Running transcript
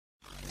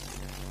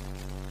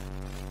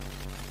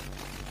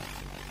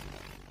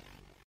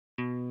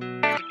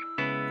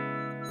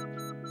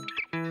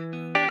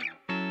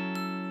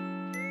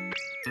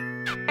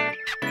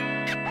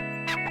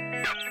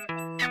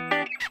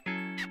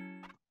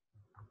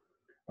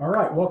All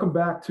right, welcome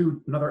back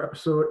to another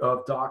episode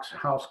of Doc's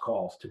House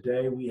Calls.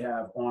 Today we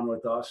have on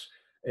with us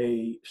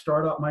a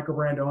startup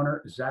microbrand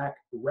owner, Zack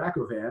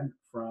Rackovan,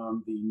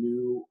 from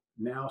the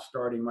now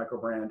starting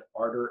microbrand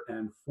Ardor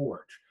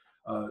Forge.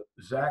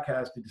 Zack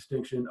has the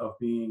distinction of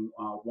being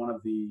one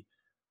of the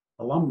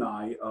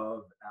alumni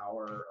of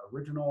our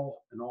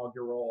original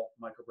inaugural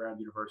Microbrand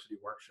University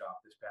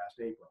workshop this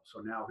past April. So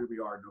now here we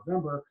are in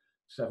November,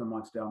 7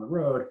 months down the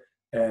road,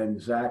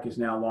 and Zack is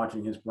now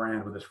launching his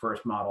brand with his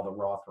first model, the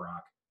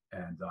Rothrock.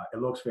 And it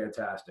looks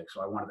fantastic.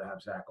 So I wanted to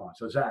have Zack on.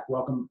 So Zack,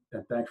 welcome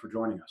and thanks for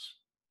joining us.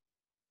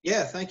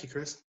 Yeah, thank you,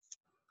 Chris.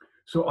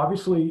 So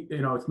obviously,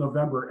 it's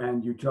November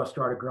and you just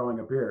started growing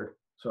a beard.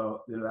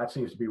 So that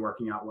seems to be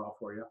working out well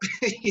for you.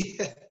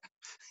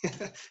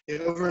 Yeah,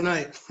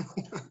 overnight.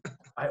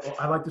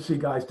 I like to see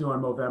guys doing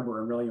Movember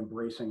and really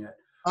embracing it.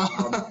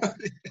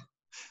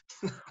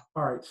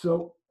 All right.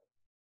 So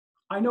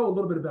I know a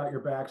little bit about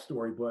your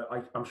backstory, but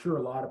I'm sure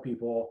a lot of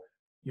people,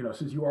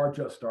 since you are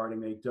just starting,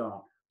 they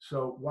don't.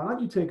 So why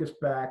don't you take us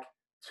back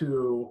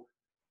to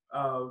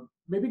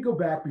maybe go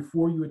back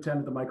before you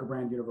attended the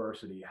Microbrand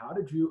University. How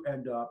did you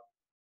end up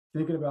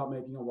thinking about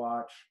making a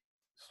watch,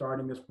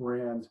 starting this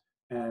brand,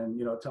 and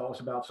tell us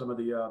about some of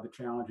the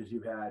challenges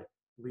you've had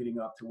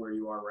leading up to where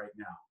you are right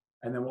now.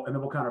 And then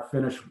we'll kind of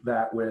finish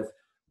that with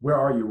where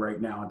are you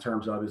right now in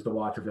terms of is the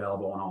watch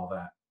available and all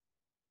that.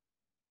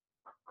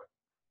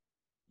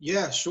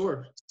 Yeah,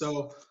 sure.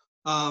 So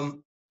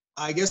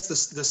I guess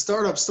the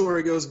startup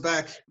story goes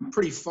back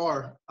pretty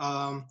far.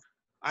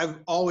 I've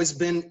always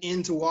been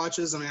into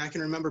watches. I mean, I can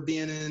remember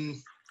being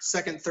in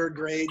second, third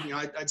grade.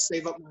 I'd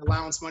save up my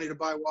allowance money to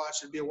buy a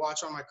watch. It'd be a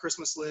watch on my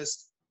Christmas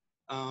list,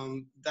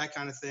 that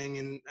kind of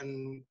thing.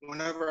 And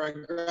whenever I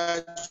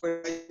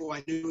graduated,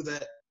 I knew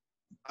that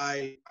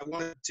I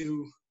wanted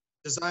to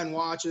design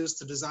watches,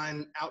 to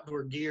design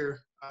outdoor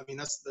gear. I mean,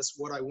 that's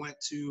what I went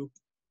to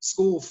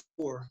school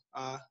for.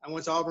 I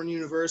went to Auburn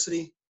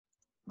University.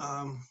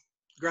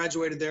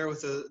 Graduated there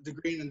with a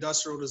degree in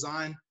industrial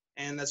design,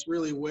 and that's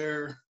really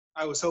where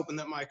I was hoping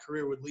that my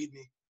career would lead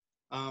me.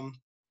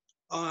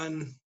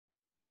 On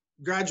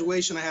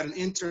graduation, I had an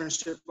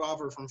internship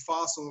offer from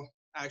Fossil,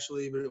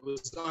 actually, but it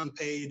was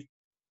unpaid,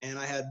 and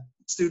I had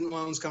student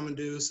loans coming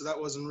due, so that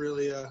wasn't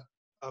really a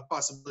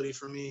possibility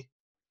for me.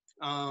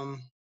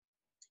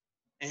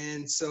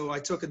 And so I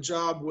took a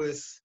job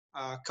with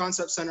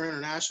Concept Center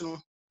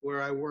International,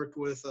 where I worked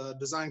with a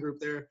design group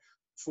there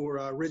for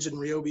Rigid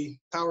and Ryobi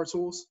power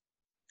tools.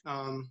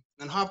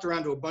 And hopped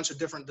around to a bunch of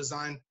different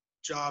design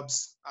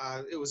jobs.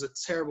 It was a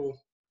terrible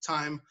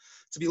time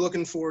to be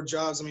looking for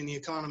jobs. I mean, the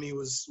economy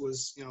was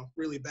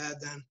really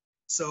bad then.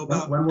 So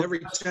about every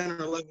 10 or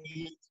 11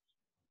 months.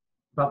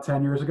 About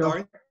 10 years ago?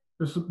 Sorry?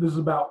 This is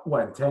about,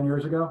 what, 10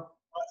 years ago?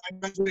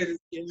 I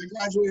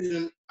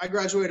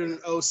graduated in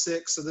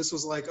 06, so this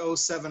was like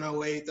 07,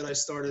 08 that I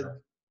started,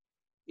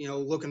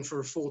 looking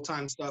for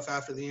full-time stuff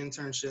after the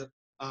internship.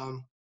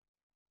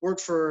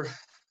 Worked for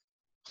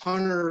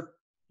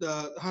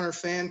the Hunter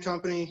Fan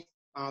Company,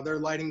 their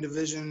lighting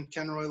division,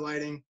 Kenroy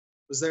Lighting.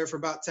 Was there for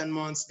about 10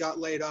 months, got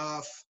laid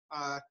off,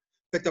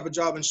 picked up a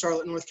job in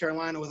Charlotte, North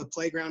Carolina with a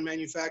playground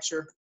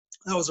manufacturer.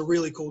 That was a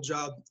really cool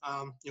job.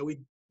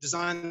 We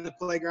designed the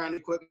playground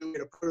equipment, we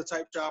had a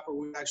prototype shop where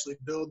we actually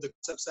build the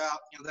concepts out,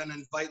 then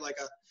invite like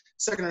a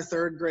second or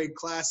third grade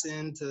class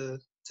in to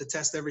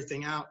test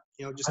everything out.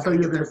 Just I thought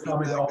you were going to tell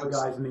me that all the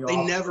guys in the office,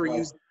 they never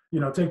used,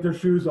 take their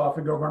shoes off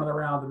and go running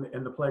around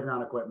in the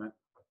playground equipment.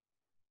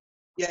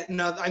 Yeah,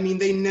 no, I mean,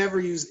 they never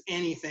used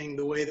anything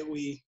the way that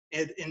we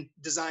had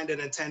designed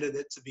and intended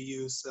it to be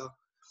used. So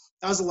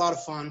that was a lot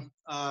of fun.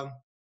 I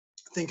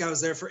think I was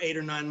there for 8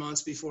 or 9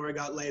 months before I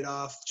got laid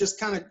off, just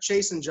kind of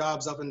chasing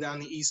jobs up and down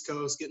the East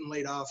Coast, getting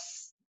laid off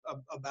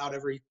about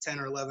every 10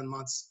 or 11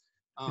 months.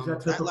 Is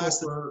that typical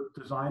for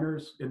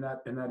designers in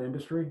that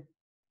industry?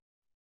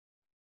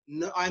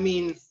 No, I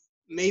mean,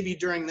 maybe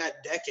during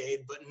that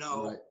decade, but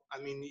no. Right. I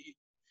mean,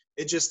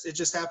 it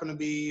just happened to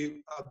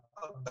be a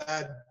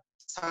bad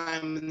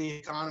time in the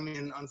economy,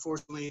 and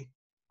unfortunately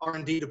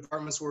R&D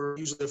departments were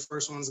usually the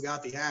first ones that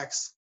got the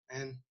axe,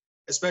 and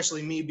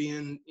especially me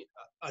being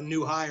a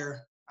new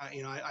hire,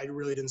 I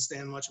really didn't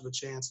stand much of a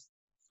chance.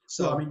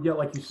 So well, I mean, yeah,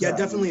 like you said, yeah,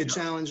 definitely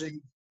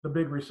challenging. The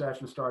big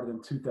recession started in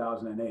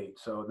 2008,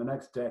 so the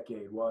next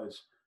decade it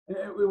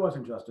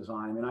wasn't just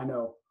design. I mean, I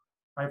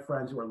have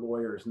friends who are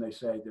lawyers, and they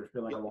say there's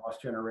been like a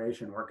lost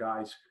generation where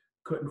guys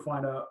couldn't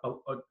find a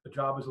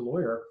job as a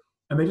lawyer,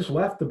 and they just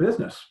left the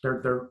business.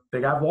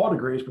 They got law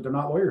degrees, but they're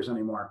not lawyers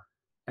anymore.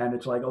 And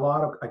it's like a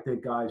lot of, I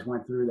think, guys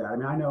went through that. I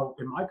mean, I know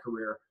in my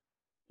career,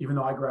 even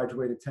though I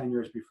graduated 10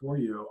 years before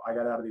you, I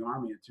got out of the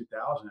Army in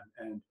 2000,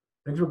 and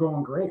things were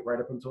going great right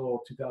up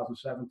until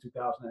 2007,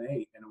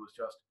 2008. And it was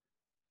just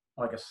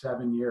like a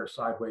 7-year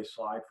sideways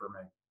slide for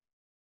me.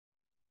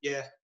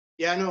 Yeah.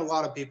 Yeah, I know a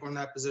lot of people in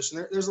that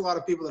position. There's a lot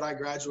of people that I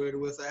graduated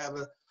with that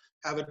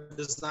have a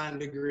design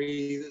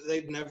degree that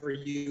they've never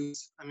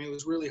used. I mean, it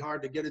was really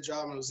hard to get a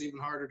job, and it was even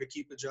harder to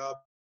keep a job.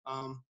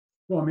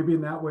 Well, maybe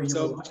in that way,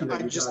 so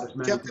I just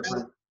kept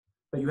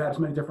that you had as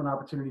many different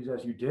opportunities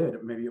as you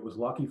did. Maybe it was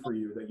lucky for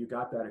you that you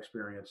got that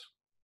experience.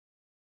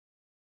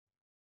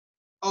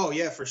 Oh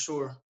yeah, for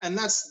sure. And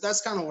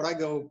that's kind of what I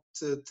go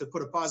to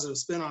put a positive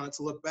spin on it,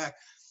 to look back.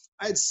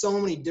 I had so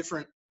many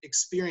different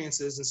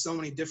experiences in so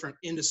many different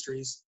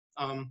industries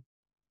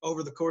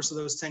over the course of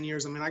those 10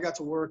 years. I mean, I got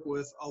to work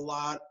with a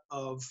lot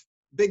of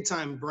big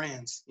time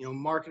brands, you know,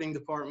 marketing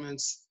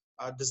departments,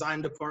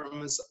 design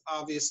departments,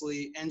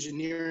 obviously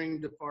engineering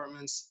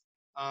departments.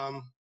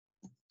 Um,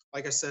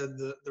 like I said,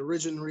 the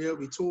Ridge and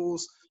Ryobi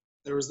tools.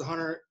 There was the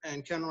Hunter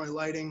and Kenroy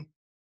lighting.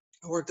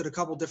 I worked at a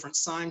couple different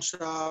sign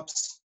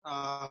shops,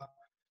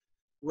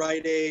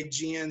 Rite Aid,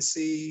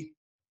 GNC,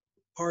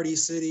 Party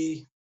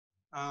City.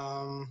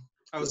 I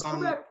was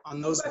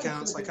on those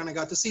accounts. I kind of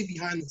got to see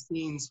behind the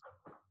scenes.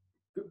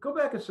 Go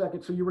back a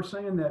second. So you were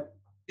saying that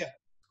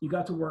you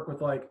got to work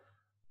with, like,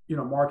 you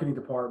know, marketing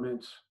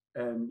departments,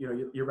 and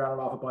you rattled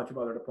off a bunch of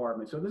other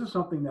departments. So this is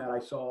something that I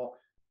saw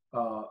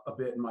a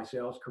bit in my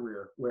sales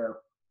career, where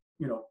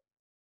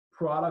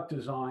product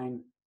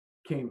design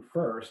came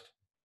first,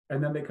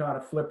 and then they kind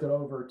of flipped it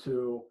over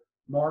to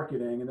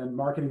marketing, and then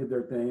marketing did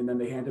their thing, and then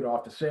they handed it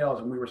off to sales,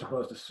 and we were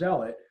supposed to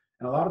sell it.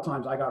 And a lot of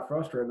times I got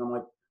frustrated, and I'm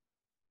like,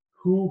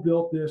 who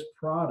built this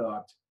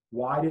product?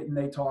 Why didn't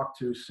they talk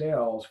to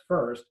sales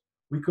first?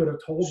 We could have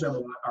told them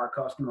what our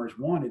customers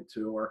wanted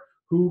to. Or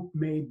who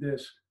made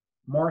this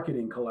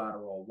marketing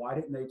collateral? Why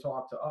didn't they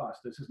talk to us?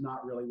 This is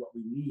not really what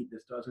we need.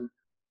 This doesn't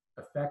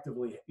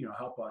effectively,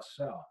 help us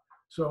sell.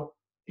 So,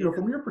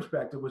 from your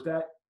perspective, was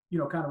that,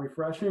 kind of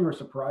refreshing or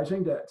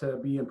surprising to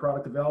be in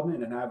product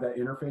development and have that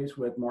interface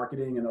with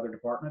marketing and other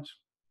departments?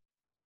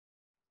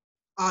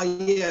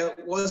 Yeah,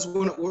 it was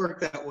when it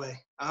worked that way.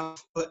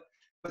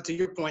 But to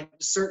your point,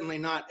 certainly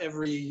not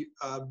every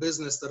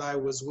business that I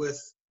was with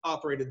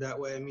operated that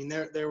way. I mean,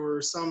 there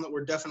were some that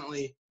were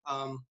definitely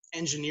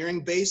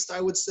engineering based,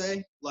 I would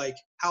say, like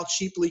how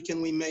cheaply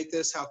can we make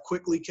this? How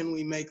quickly can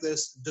we make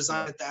this?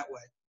 Design it that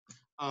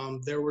way.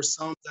 There were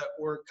some that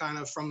were kind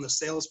of from the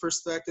sales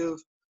perspective.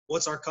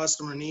 What's our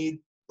customer need?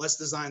 Let's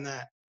design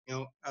that.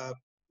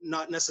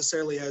 Not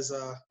necessarily as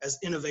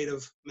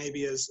innovative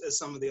maybe as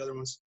some of the other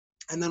ones.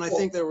 And then I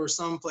think there were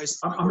some places.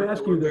 I'm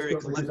asking you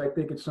this because I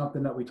think it's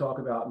something that we talk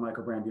about in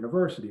Microbrand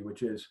University,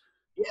 which is,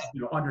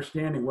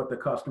 understanding what the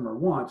customer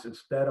wants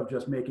instead of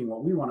just making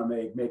what we want to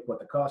make what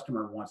the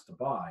customer wants to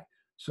buy.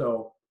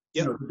 So,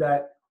 did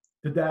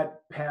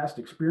that past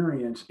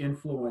experience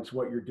influence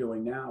what you're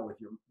doing now with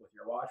your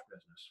watch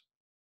business?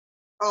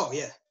 Oh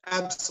yeah,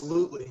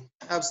 absolutely.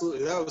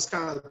 Absolutely. That was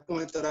kind of the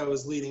point that I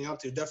was leading up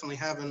to. Definitely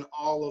having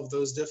all of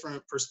those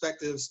different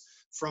perspectives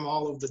from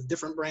all of the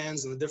different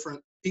brands and the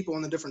different people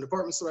in the different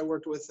departments that I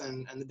worked with,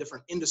 and the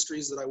different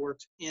industries that I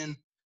worked in.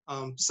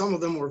 Some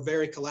of them were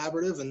very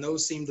collaborative, and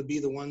those seemed to be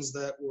the ones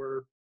that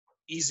were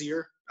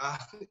easier, a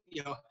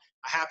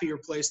happier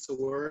place to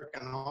work,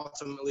 and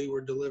ultimately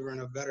we're delivering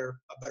a better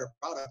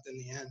product in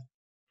the end.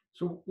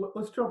 So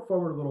let's jump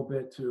forward a little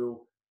bit to,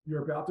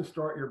 you're about to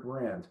start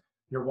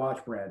your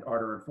watch brand,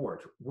 Ardor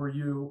Forge. Were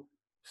you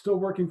still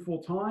working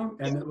full time,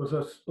 and it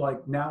was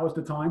like, now is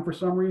the time for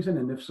some reason?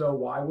 And if so,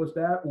 why was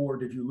that? Or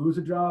did you lose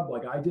a job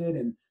like I did,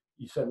 and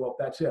you said, well,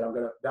 that's it.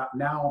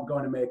 Now I'm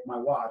going to make my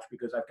watch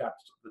because I've got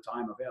the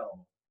time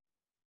available?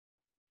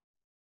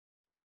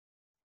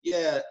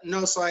 Yeah,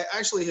 no, so I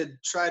actually had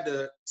tried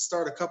to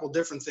start a couple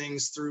different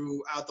things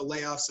throughout the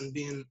layoffs and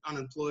being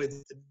unemployed.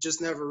 It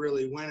just never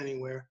really went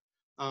anywhere.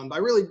 I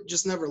really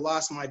just never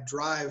lost my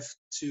drive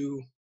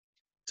to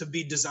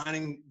be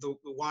designing the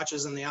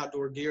watches and the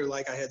outdoor gear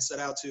like I had set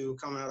out to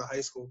coming out of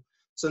high school.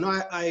 So no,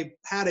 I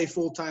had a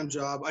full-time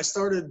job. I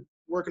started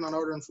working on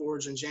Ardor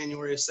Forge in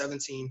January of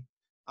 17.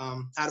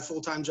 Had a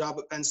full-time job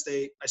at Penn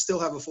State. I still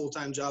have a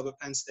full-time job at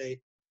Penn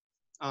State.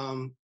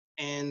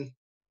 And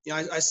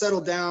I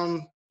settled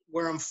down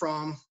where I'm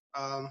from,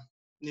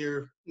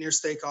 near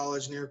State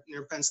College,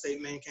 near Penn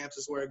State main campus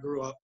is where I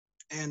grew up.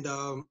 And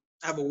I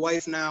have a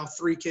wife now,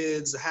 3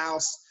 kids, a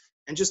house,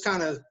 and just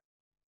kind of,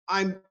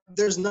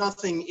 there's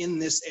nothing in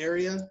this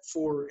area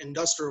for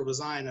industrial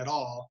design at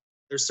all.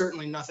 There's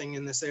certainly nothing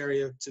in this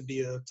area to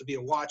be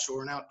a watch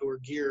or an outdoor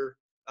gear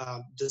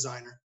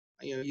designer.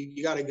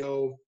 You got to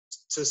go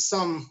to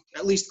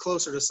at least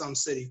closer to some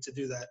city to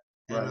do that.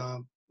 Right.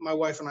 And my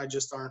wife and I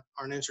just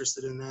aren't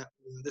interested in that.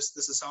 This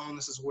is home.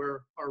 This is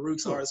where our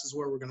roots are. This is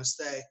where we're going to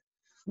stay.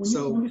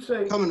 When you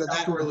say coming to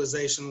that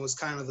realization was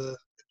kind of the.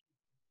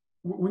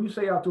 When you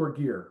say outdoor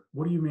gear,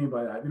 what do you mean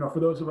by that? For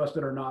those of us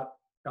that are not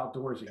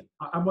outdoorsy,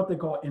 I'm what they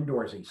call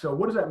indoorsy. So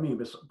what does that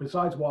mean?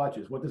 Besides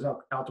watches, what does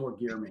outdoor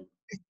gear mean?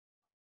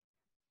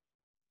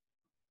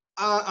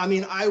 I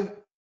mean,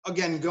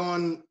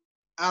 going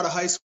out of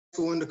high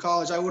school into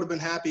college, I would have been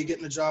happy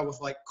getting a job with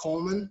like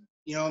Coleman,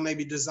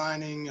 maybe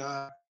designing,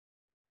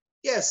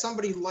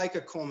 somebody like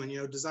a Coleman,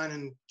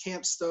 designing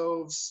camp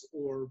stoves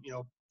or,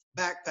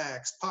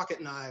 backpacks,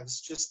 pocket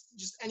knives,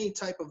 just any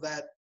type of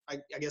that, I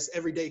guess,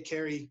 everyday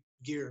carry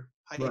gear,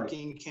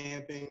 hiking,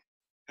 camping,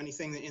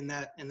 anything in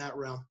that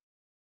realm.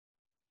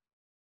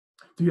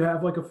 Do you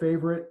have like a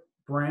favorite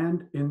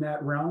brand in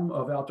that realm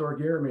of outdoor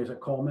gear? I mean, is it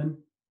Coleman?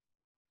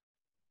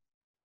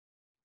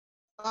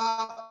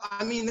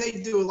 I mean, they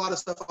do a lot of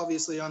stuff,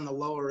 obviously, on the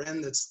lower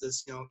end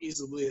that's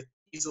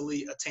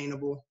easily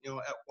attainable,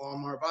 at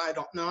Walmart. But I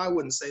don't know. I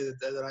wouldn't say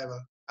that I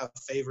have a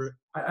favorite.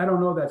 I don't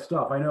know that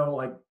stuff. I know,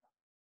 like,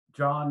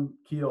 John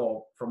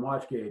Keel from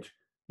WatchGauge,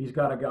 he's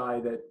got a guy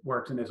that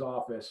works in his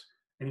office,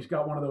 and he's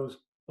got one of those,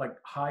 like,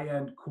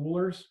 high-end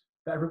coolers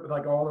that,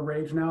 like, all the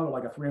rage now,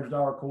 like a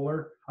 $300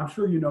 cooler. I'm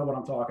sure you know what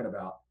I'm talking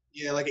about.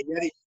 Yeah, like a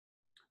Yeti.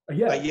 A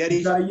Yeti.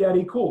 He's got a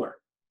Yeti cooler.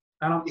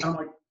 And I'm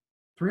like,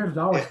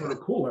 $300 for a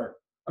cooler?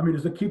 I mean,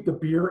 does it keep the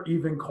beer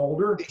even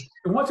colder?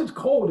 And once it's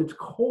cold, it's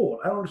cold.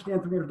 I don't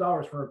understand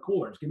 $300 for a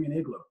cooler. Just give me an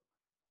igloo.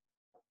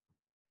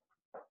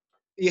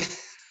 Yeah,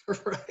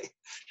 right.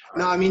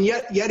 No, I mean,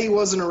 Yeti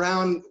wasn't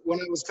around when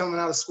I was coming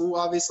out of school,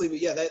 obviously. But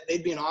yeah,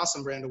 they'd be an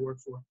awesome brand to work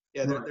for.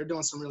 Yeah, they're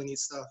doing some really neat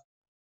stuff.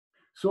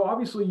 So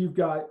obviously you've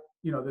got,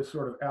 this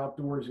sort of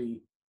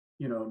outdoorsy,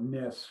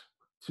 ness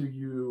to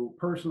you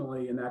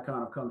personally, and that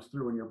kind of comes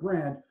through in your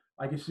brand.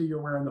 I can see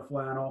you're wearing the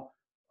flannel.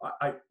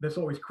 This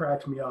always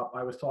cracks me up.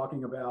 I was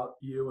talking about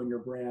you and your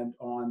brand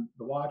on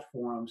the watch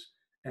forums,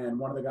 and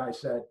one of the guys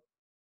said,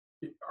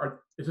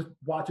 is this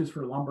watches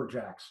for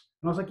lumberjacks?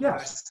 And I was like,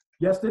 yes,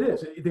 it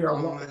is. There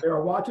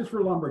are watches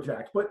for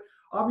lumberjacks, but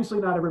obviously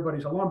not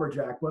everybody's a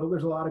lumberjack, but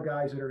there's a lot of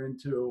guys that are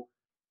into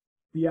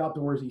the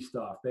outdoorsy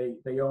stuff.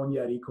 They own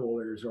Yeti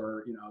coolers,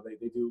 or,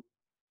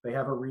 they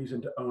have a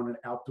reason to own an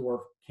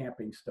outdoor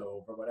camping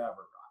stove or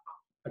whatever.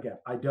 Again,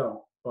 I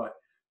don't, but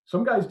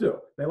some guys do.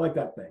 They like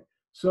that thing.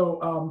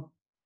 So,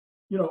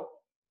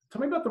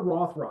 tell me about the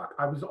Rothrock.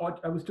 I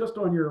was just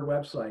on your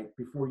website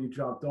before you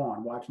jumped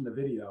on, watching the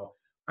video.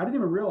 I didn't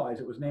even realize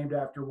it was named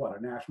after what,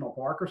 a national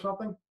park or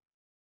something?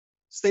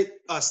 State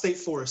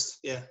forest.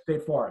 Yeah.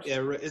 State forest.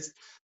 Yeah.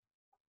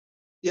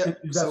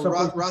 So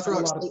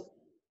Rothrock.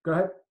 Go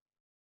ahead.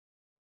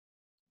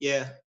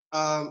 Yeah.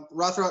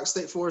 Rothrock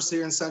State Forest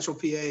here in central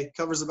PA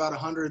covers about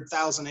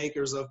 100,000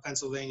 acres of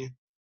Pennsylvania.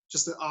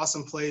 Just an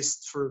awesome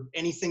place for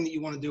anything that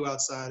you want to do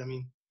outside. I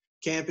mean,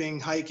 camping,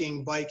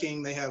 hiking,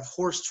 biking. They have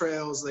horse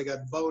trails. They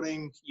got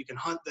boating. You can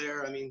hunt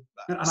there. I mean,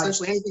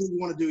 essentially anything you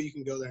want to do, you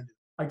can go there and do.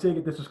 I take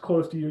it this is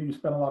close to you. You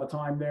spend a lot of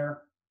time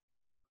there.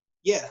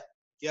 Yeah.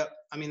 Yep.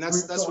 I mean,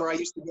 that's where I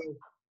used to go.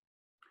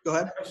 Go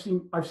ahead.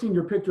 I've seen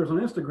your pictures on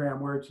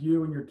Instagram where it's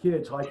you and your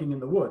kids hiking in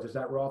the woods. Is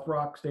that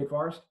Rothrock State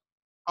Forest?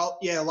 Oh,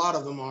 yeah, a lot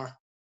of them are.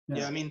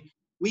 Yeah, I mean,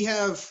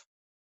 I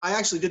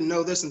actually didn't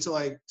know this until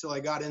I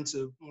got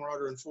into more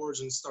Ardor Forge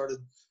and started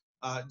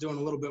doing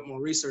a little bit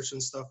more research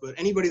and stuff. But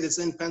anybody that's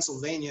in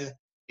Pennsylvania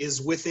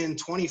is within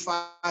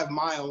 25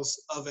 miles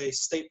of a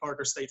state park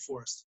or state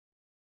forest,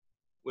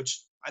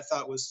 which I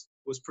thought was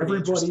pretty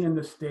interesting. Everybody in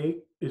the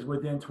state is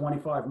within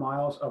 25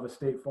 miles of a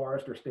state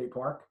forest or state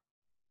park?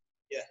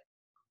 Yeah.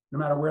 No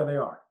matter where they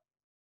are?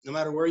 No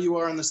matter where you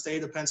are in the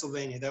state of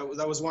Pennsylvania.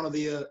 That was one of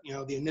the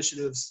the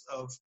initiatives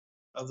of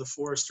the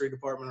forestry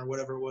department or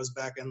whatever it was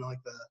back in like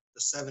the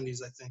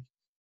 70s, I think.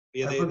 But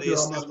yeah, I've lived here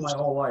almost my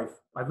whole life.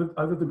 I've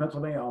lived in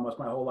Pennsylvania almost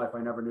my whole life.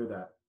 I never knew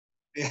that.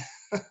 Yeah.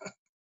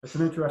 It's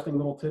an interesting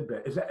little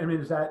tidbit. Is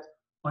that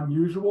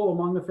unusual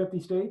among the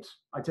 50 states?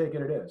 I take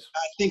it is.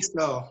 I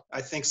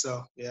think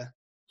so. Yeah.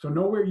 So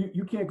nowhere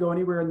you can't go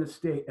anywhere in the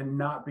state and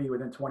not be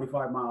within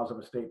 25 miles of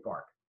a state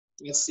park.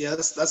 That's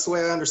the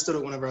way I understood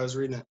it whenever I was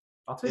reading it.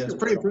 I'll take it. It's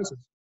pretty impressive.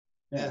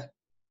 Yeah.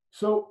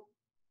 So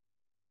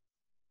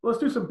let's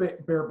do some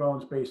bare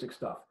bones basic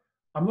stuff.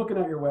 I'm looking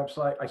at your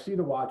website. I see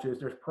the watches.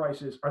 There's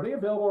prices. Are they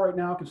available right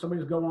now? Can somebody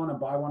just go on and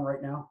buy one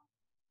right now?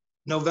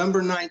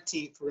 November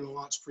 19th, we're going to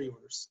launch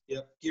pre-orders.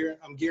 Yep.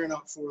 I'm gearing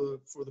up for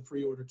the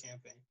pre-order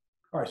campaign.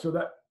 All right.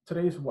 So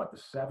today's what, the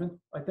 7th,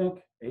 I think?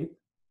 8th?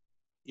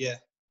 Yeah.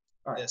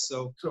 All right. Yeah,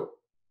 so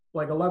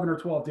like 11 or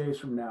 12 days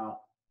from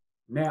now,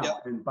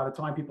 yep. And by the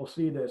time people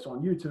see this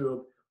on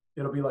YouTube,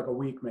 it'll be like a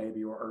week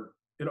maybe, or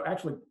it'll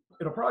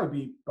probably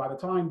be, by the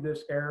time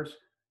this airs,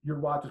 your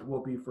watches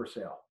will be for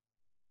sale.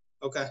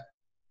 Okay.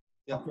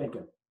 Yep. I'm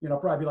thinking,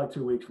 probably be like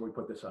 2 weeks before we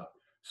put this up.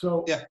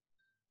 So yeah,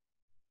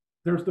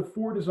 there's the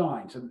 4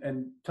 designs,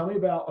 and tell me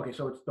about, okay,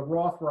 so it's the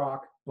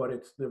Rothrock, but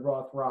it's the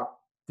Rothrock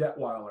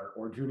Detweiler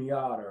or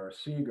Juniata or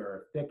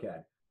Seeger,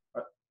 Thickhead.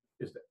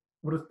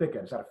 What is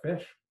Thickhead? Is that a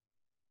fish?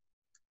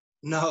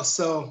 No,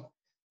 so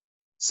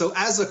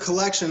as a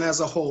collection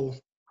as a whole,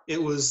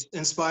 it was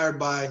inspired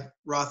by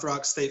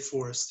Rothrock State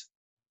Forest.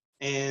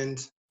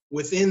 And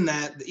within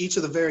that, each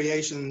of the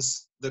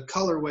variations, the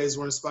colorways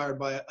were inspired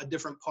by a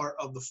different part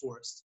of the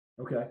forest.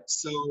 Okay.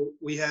 So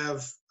we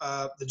have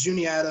the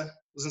Juniata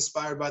was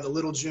inspired by the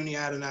Little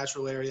Juniata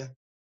Natural Area.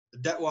 The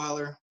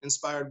Detweiler,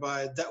 inspired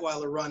by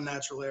Detweiler Run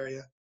Natural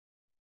Area.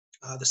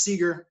 The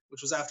Seeger,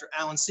 which was after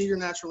Allen Seeger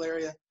Natural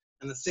Area.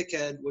 And the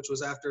Thickhead, which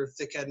was after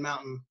Thickhead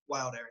Mountain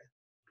Wild Area.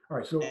 All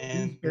right, so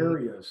these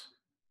areas,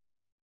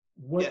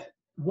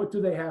 what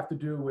do they have to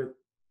do with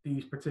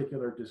these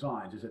particular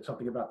designs? Is it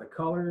something about the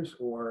colors,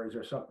 or is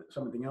there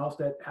something else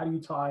how do you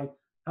tie?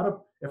 How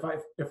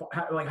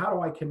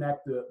do I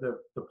connect the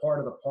part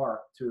of the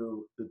park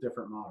to the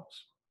different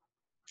models?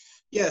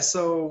 Yeah,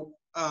 so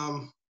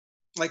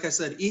like I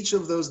said, each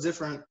of those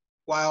different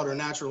wild or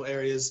natural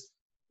areas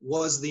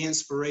was the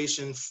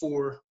inspiration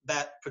for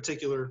that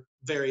particular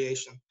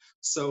variation.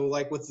 So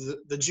like with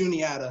the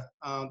Juniata,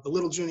 the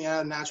Little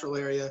Juniata Natural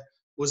Area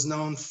was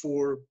known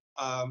for,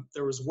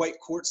 there was white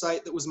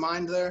quartzite that was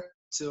mined there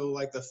till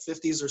like the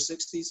 50s or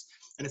 60s.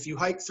 And if you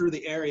hike through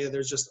the area,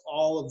 there's just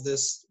all of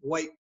this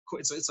white,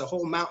 it's a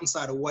whole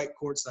mountainside of white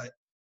quartzite.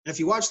 And if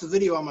you watch the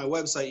video on my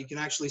website, you can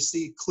actually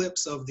see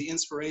clips of the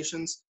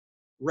inspirations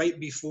right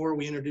before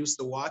we introduced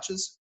the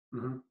watches.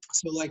 Mm-hmm.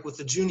 So like with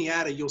the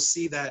Juniata, you'll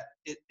see that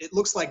it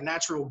looks like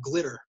natural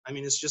glitter. I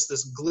mean, it's just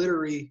this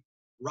glittery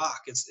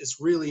rock. It's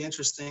really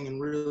interesting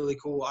and really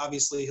cool.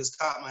 Obviously has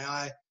caught my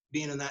eye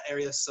being in that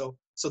area. So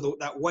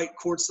that white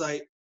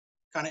quartzite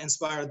kind of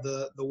inspired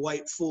the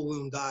white full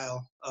lume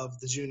dial of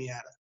the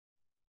Juniata.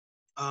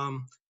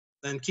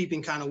 Then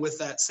keeping kind of with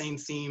that same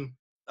theme,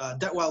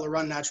 Detweiler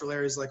Run Natural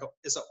Area is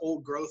it's an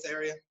old growth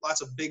area.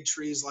 Lots of big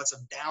trees, lots of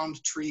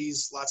downed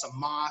trees, lots of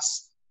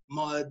moss,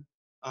 mud.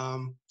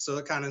 So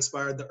that kind of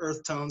inspired the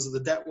earth tones of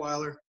the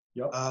Detweiler.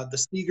 Yep.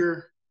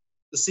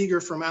 The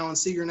Seeger from Allen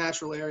Seeger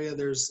Natural Area,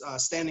 there's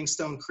Standing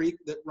Stone Creek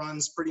that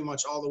runs pretty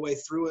much all the way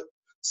through it.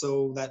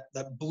 So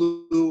that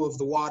blue of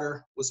the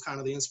water was kind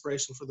of the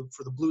inspiration for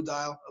the blue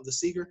dial of the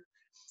Seeger.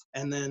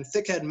 And then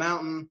Thickhead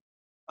Mountain,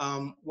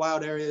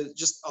 wild area,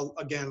 just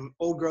again,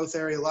 old growth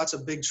area, lots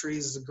of big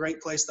trees. It's a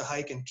great place to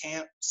hike and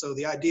camp. So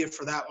the idea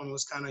for that one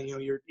was kind of,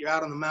 you're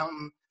out on the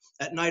mountain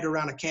at night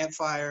around a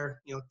campfire,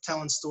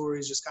 telling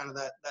stories, just kind of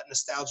that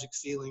nostalgic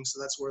feeling.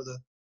 So that's where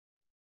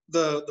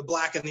the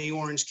black and the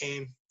orange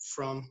came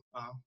from,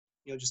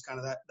 just kind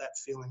of that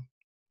feeling.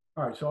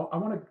 All right, so I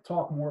want to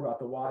talk more about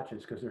the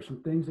watches because there's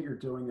some things that you're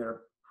doing that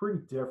are pretty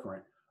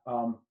different.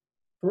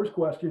 First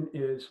question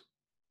is,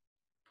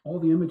 all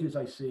the images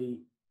I see,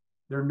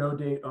 they're no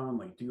date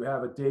only. Do you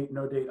have a date,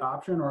 no date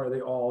option, or are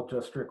they all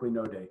just strictly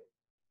no date?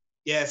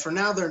 Yeah, for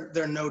now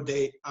they're no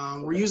date.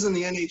 We're using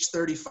the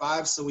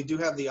NH35, so we do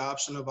have the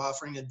option of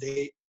offering a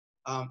date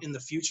in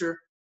the future.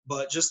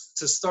 But just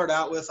to start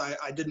out with,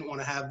 I didn't want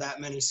to have that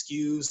many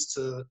SKUs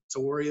to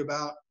worry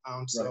about.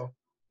 So Right.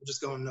 we're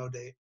just going no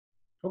date.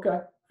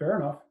 Okay, fair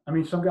enough. I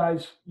mean, some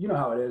guys, you know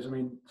how it is. I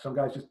mean, some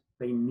guys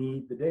they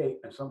need the date,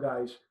 and some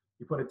guys,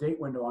 you put a date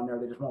window on there,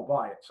 they just won't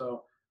buy it.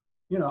 So,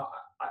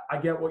 I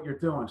get what you're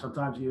doing.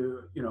 Sometimes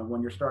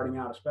when you're starting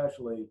out,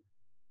 especially,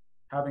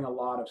 having a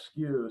lot of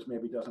SKUs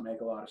maybe doesn't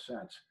make a lot of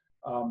sense.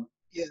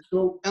 Yeah.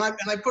 So, and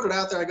I put it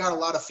out there. I got a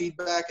lot of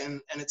feedback,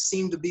 and it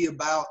seemed to be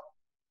about,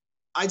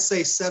 I'd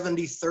say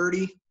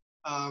 70-30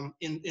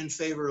 in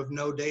favor of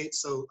no date.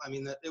 So I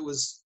mean, that it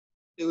was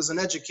an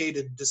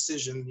educated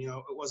decision.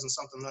 It wasn't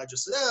something that I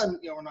just said,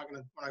 we're not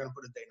gonna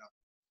put a date on.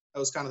 That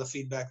was kind of the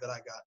feedback that I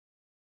got.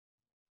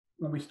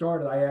 when we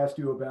started, I asked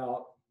you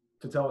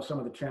to tell us some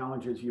of the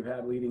challenges you've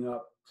had leading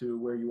up to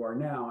where you are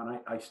now, and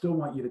I still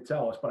want you to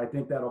tell us, but I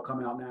think that'll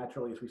come out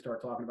naturally as we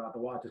start talking about the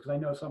watches, because I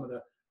know some of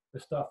the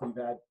stuff that you've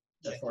had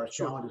as far as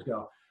challenges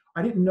go.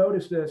 I didn't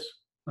notice this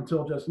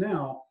until just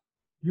now.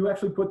 You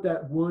actually put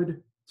that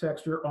wood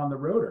texture on the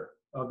rotor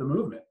of the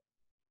movement.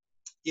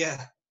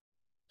 Yeah.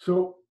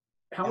 So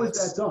how is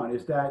that done?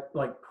 Is that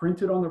like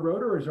printed on the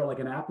rotor, or is there like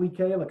an applique,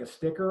 like a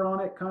sticker on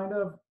it, kind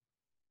of?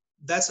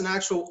 That's an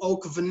actual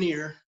oak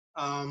veneer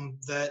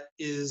that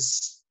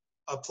is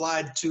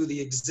applied to the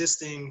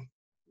existing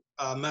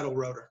metal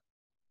rotor.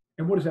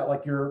 And what is that,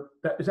 like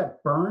is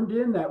that burned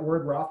in, that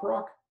word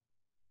Rothrock?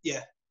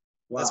 Yeah.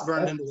 Wow. That's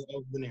burned into the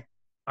oak veneer.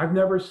 I don't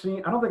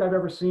think I've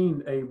ever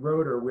seen a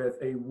rotor with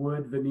a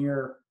wood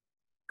veneer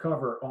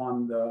cover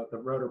on the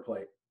rotor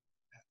plate.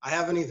 I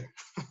haven't either.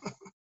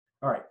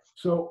 All right.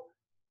 So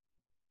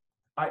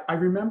I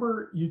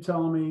remember you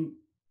telling me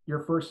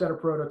your first set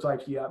of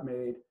prototypes you got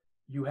made,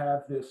 you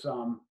have this,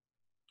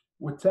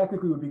 what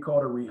technically would be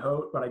called a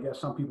rehaute, but I guess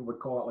some people would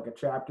call it like a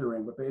chapter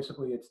ring, but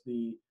basically it's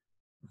the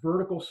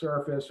vertical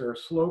surface or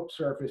sloped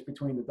surface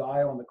between the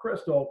dial and the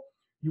crystal.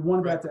 You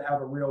wanted that to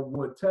have a real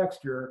wood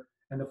texture.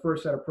 And the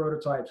first set of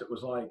prototypes,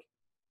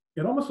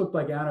 it almost looked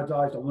like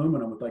anodized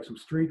aluminum with like some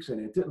streaks in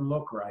it. It didn't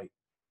look right.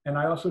 And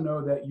I also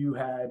know that you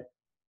had,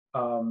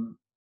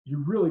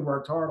 you really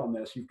worked hard on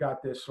this. You've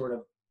got this sort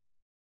of,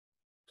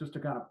 just to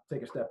kind of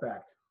take a step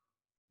back,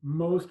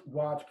 most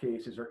watch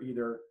cases are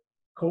either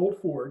cold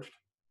forged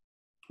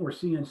or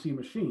CNC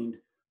machined,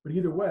 but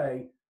either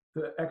way,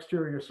 the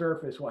exterior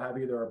surface will have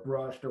either a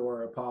brushed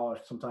or a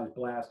polished, sometimes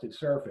blasted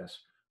surface.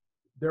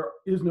 There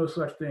is no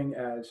such thing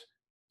as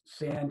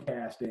sand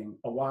casting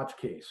a watch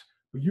case,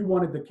 but you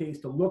wanted the case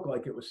to look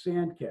like it was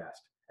sand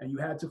cast, and you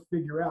had to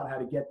figure out how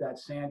to get that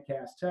sand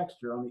cast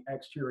texture on the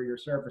exterior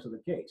surface of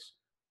the case.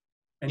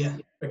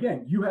 And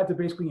again, you had to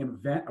basically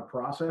invent a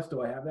process.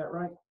 Do I have that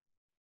right?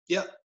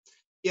 Yep.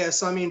 Yeah.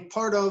 So, I mean,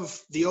 part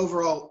of the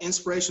overall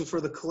inspiration for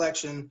the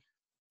collection,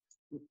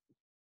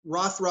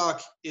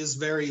 Rothrock is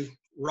very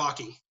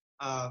rocky,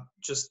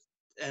 tons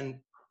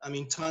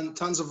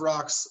of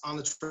rocks on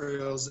the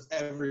trails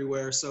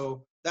everywhere.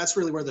 So that's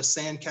really where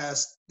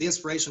the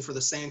inspiration for the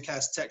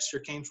sandcast texture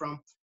came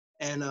from.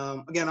 And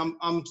again,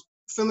 I'm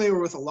familiar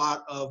with a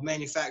lot of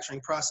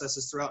manufacturing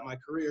processes throughout my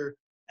career,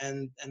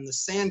 and the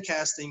sand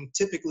casting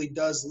typically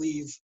does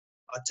leave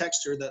a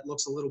texture that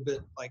looks a little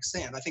bit like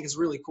sand. I think it's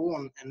really cool,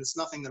 and it's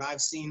nothing that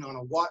I've seen on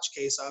a watch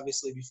case,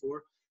 obviously,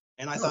 before.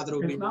 And I thought that it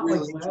would it's be not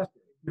really like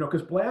blasted,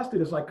 because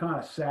blasted is like kind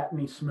of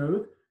satiny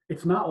smooth.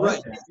 It's not like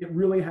right. that. It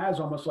really has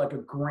almost like a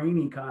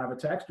grainy kind of a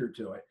texture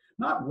to it.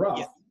 Not Yeah,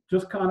 rough,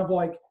 just kind of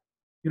like,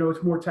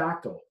 it's more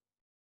tactile.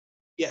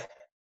 yeah,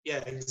 yeah,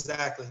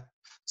 exactly.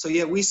 So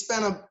yeah, we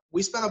spent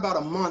about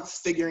a month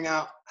figuring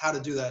out how to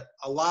do that.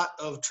 A lot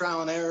of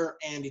trial and error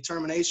and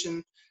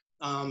determination,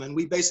 and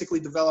we basically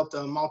developed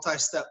a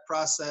multi-step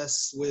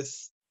process with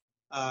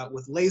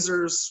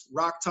lasers,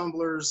 rock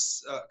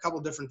tumblers, a couple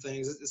different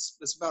things.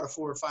 It's about a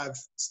 4 or 5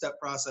 step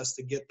process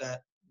to get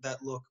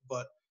that look,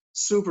 but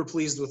super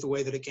pleased with the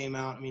way that it came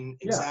out. I mean,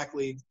 Yeah.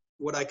 exactly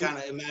what I kind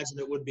of imagined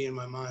it would be in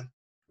my mind.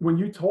 When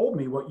you told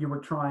me what you were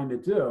trying to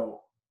do,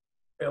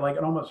 it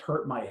almost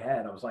hurt my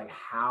head. I was like,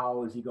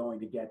 how is he going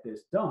to get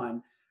this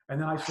done?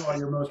 And then I saw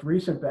your most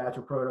recent batch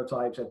of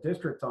prototypes at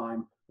district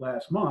time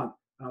last month,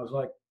 and I was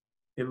like,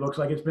 it looks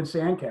like it's been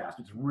sandcast.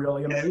 It's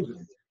really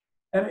amazing.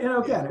 And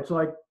again, it's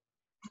like,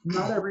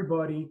 not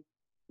everybody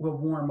will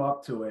warm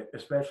up to it,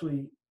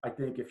 especially I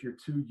think if you're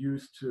too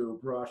used to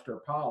brushed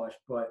or polished,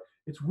 but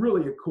it's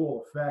really a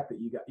cool effect that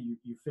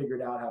you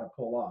figured out how to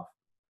pull off.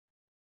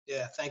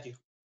 Yeah, thank you.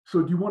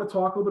 So do you want to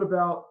talk a little bit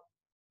about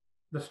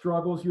the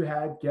struggles you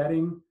had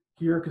getting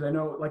here? Because I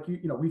know, like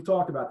we've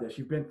talked about this.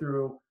 You've been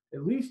through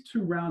at least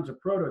 2 rounds of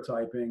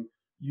prototyping.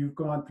 You've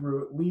gone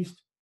through at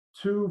least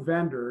 2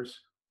 vendors.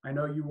 I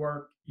know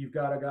you've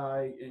got a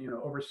guy,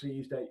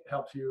 overseas that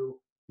helps you,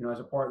 as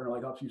a partner,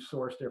 like helps you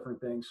source different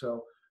things.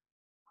 So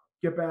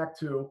get back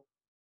to,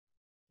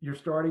 you're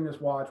starting this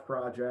watch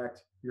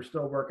project. You're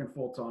still working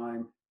full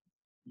time.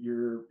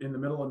 You're in the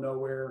middle of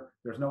nowhere.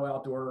 There's no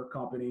outdoor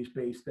companies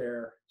based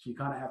there. So you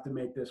kind of have to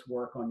make this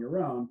work on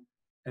your own.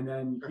 And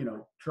then,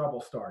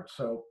 trouble starts.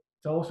 So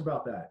tell us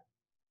about that.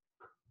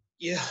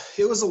 Yeah,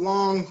 it was a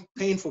long,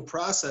 painful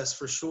process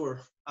for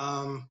sure.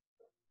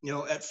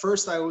 At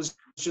first I was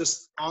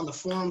just on the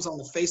forums, on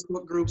the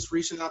Facebook groups,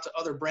 reaching out to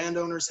other brand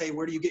owners. Hey,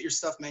 where do you get your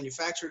stuff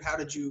manufactured?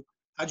 How'd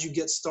you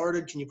get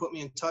started? Can you put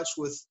me in touch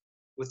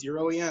with your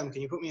OEM?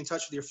 Can you put me in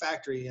touch with your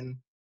factory? And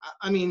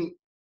I mean,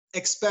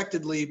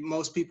 expectedly,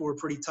 most people were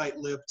pretty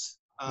tight-lipped.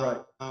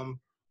 Right.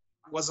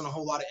 Wasn't a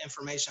whole lot of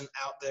information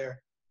out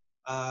there.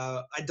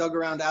 I dug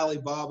around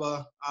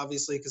Alibaba,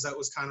 obviously, because that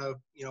was kind of,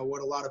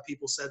 what a lot of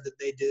people said that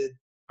they did.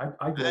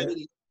 I get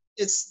it.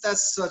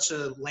 That's such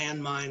a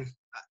landmine,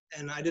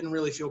 and I didn't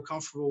really feel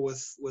comfortable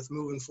with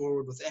moving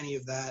forward with any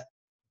of that.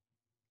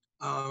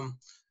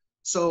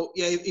 So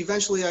yeah,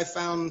 eventually I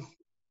found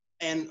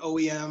an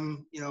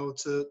OEM,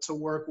 to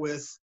work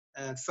with,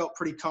 and felt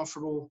pretty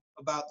comfortable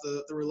about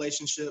the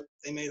relationship.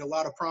 They made a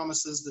lot of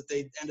promises that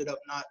they ended up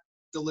not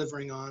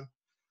delivering on.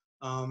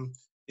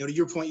 To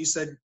your point,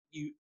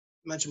 you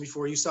mentioned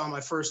before, you saw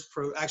my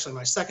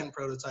my second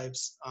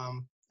prototypes,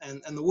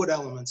 and the wood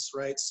elements,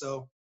 right?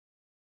 So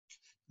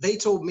they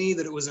told me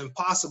that it was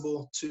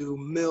impossible to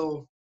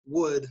mill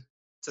wood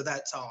to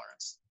that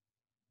tolerance,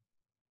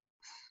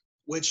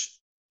 which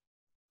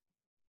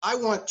I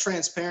want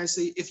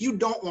transparency. If you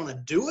don't want to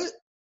do it,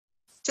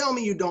 tell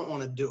me you don't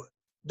want to do it.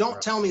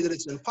 Don't tell me that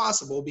it's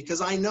impossible,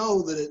 because I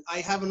know that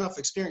I have enough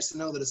experience to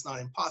know that it's not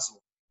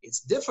impossible.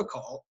 It's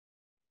difficult,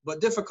 but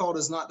difficult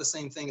is not the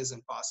same thing as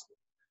impossible.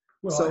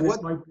 Well, so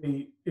it might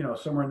be,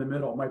 somewhere in the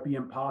middle. It might be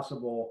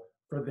impossible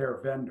for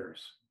their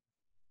vendors.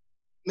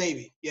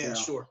 Maybe, yeah,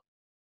 sure.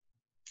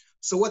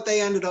 So what they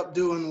ended up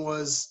doing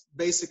was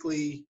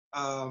basically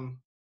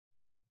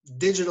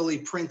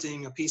digitally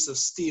printing a piece of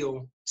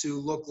steel to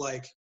look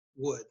like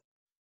wood.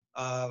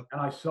 And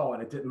I saw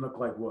it. It didn't look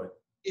like wood.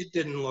 It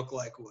didn't look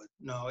like wood.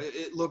 No,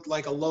 it looked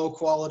like a low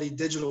quality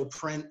digital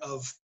print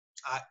of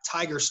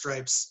tiger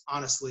stripes,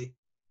 honestly.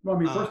 Well, I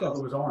mean, first off,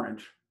 it was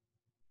orange.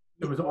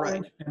 It was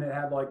orange, right. And it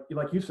had like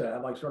you said, it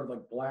had like sort of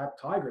like black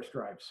tiger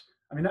stripes.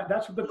 I mean,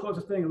 that's what the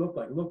closest thing it looked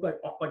like. It looked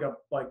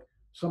like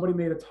somebody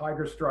made a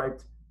tiger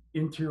striped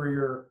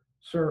interior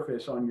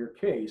surface on your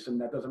case, and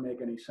that doesn't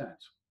make any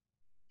sense.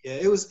 Yeah,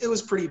 it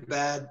was pretty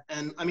bad.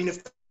 And I mean,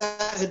 if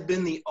that had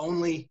been the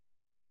only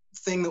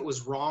thing that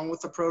was wrong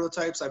with the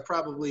prototypes, I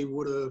probably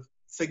would have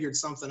figured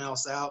something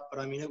else out. But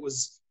I mean, it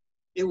was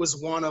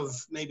one of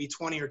maybe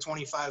 20 or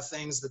 25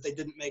 things that they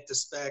didn't make the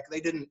spec. They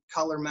didn't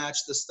color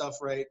match the stuff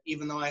right,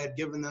 even though I had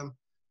given them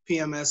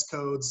PMS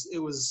codes. It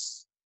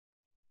was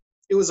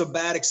a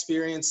bad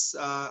experience.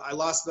 I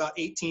lost about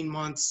 18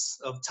 months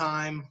of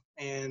time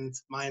and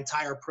my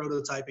entire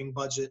prototyping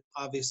budget.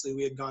 Obviously,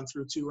 we had gone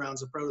through 2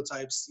 rounds of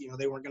prototypes.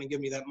 They weren't going to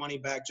give me that money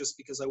back just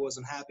because I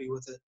wasn't happy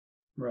with it.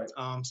 Right.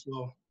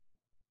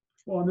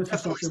 Well, and this is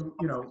something,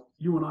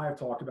 you and I have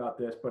talked about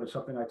this, but it's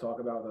something I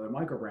talk about with other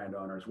microbrand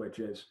owners, which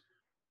is,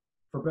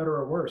 for better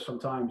or worse,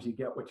 sometimes you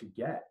get what you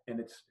get.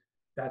 And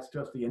that's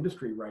just the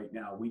industry right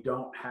now. We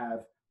don't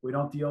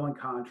deal in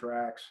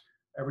contracts.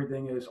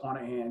 Everything is on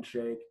a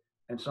handshake.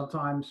 And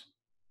sometimes,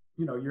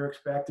 you're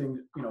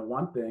expecting,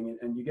 one thing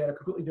and you get a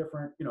completely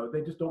different,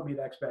 they just don't meet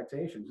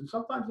expectations. And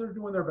sometimes they're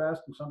doing their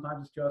best, and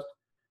sometimes it's just,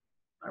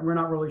 we're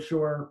not really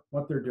sure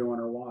what they're doing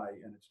or why.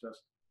 And it's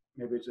just,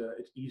 maybe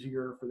it's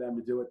easier for them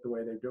to do it the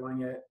way they're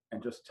doing it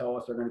and just tell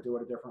us they're going to do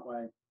it a different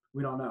way.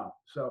 We don't know.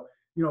 So,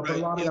 but a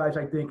Right. lot of guys,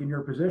 I think in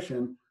your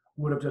position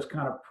would have just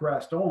kind of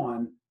pressed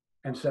on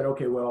and said,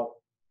 okay, well,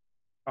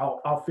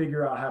 I'll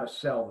figure out how to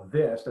sell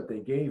this that they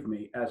gave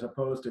me, as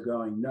opposed to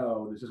going,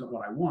 no, this isn't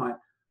what I want.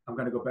 I'm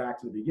going to go back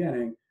to the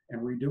beginning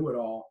and redo it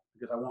all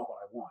because I want what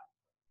I want.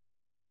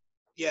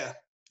 Yeah.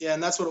 Yeah.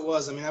 And that's what it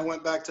was. I mean, I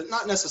went back to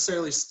not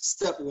necessarily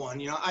step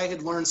one. I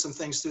had learned some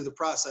things through the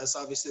process,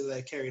 obviously, that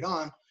I carried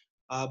on,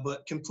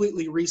 but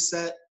completely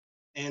reset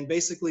and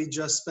basically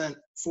just spent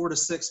 4 to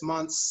 6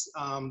 months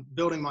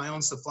building my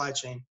own supply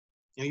chain.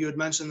 You had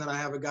mentioned that I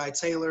have a guy,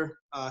 Taylor,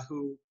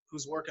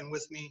 who's working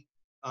with me.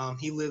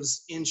 He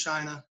lives in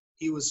China.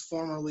 He was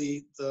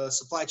formerly the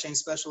supply chain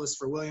specialist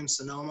for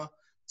Williams-Sonoma.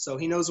 So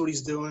he knows what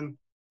he's doing.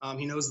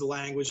 He knows the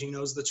language. He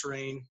knows the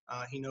terrain.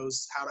 He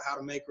knows how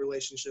to make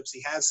relationships.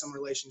 He has some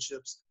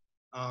relationships.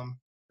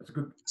 That's a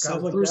good. So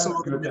like through that, some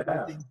other good to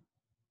have. networking,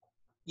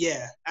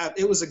 yeah,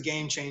 it was a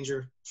game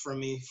changer for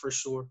me, for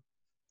sure.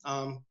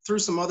 Through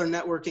some other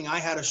networking, I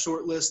had a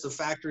short list of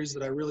factories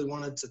that I really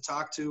wanted to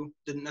talk to.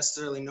 Didn't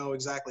necessarily know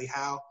exactly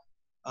how.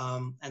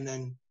 And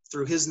then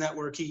through his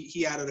network,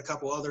 he added a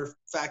couple other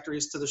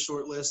factories to the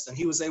short list, and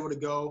he was able to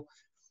go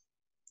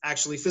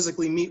actually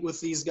physically meet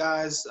with these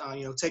guys,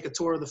 take a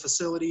tour of the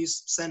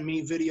facilities, send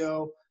me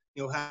video,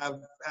 have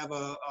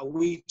a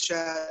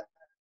WeChat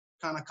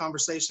kind of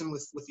conversation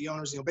with the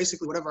owners.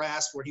 Basically whatever I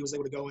asked for, he was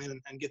able to go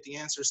in and get the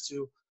answers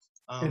to.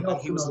 It helps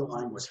and he to was know the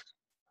language.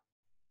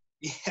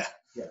 Yeah.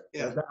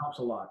 That helps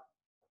a lot.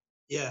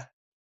 Yeah.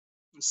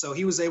 So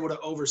he was able to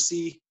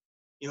oversee,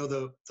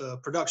 the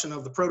production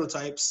of the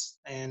prototypes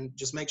and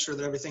just make sure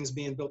that everything's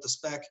being built to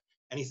spec.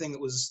 Anything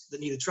that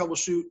needed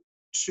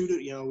shoot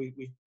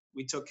it,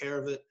 we took care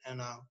of it.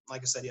 And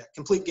like I said, yeah,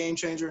 complete game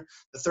changer.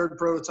 The third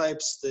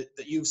prototypes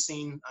that you've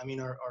seen, I mean,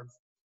 are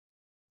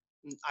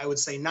I would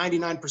say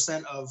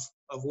 99% of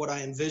what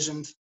I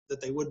envisioned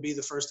that they would be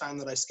the first time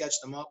that I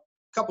sketched them up.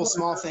 A couple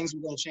small things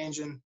we're going to change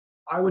in.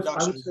 I would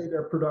say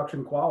their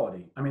production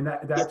quality. I mean,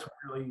 that's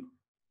really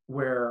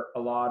where a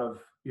lot of,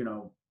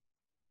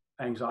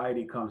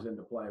 anxiety comes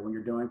into play when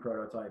you're doing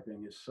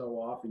prototyping. Is so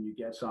often you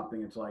get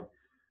something, it's like,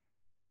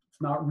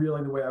 it's not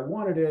really the way I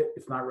wanted it.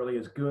 It's not really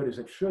as good as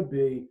it should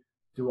be.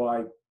 Do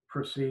I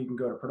proceed and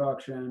go to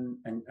production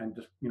and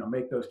just,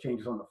 make those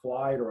changes on the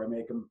fly, or I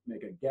make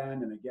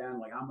again and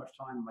again? Like, how much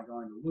time am I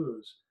going to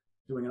lose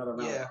doing another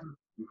round? Yeah.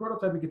 And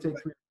prototyping could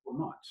take 3 to 4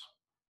 months.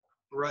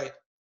 Right.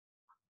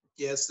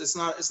 Yeah, it's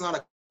not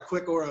a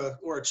quick or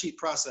a cheap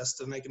process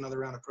to make another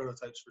round of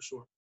prototypes, for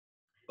sure.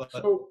 But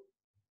so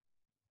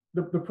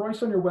the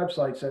price on your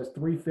website says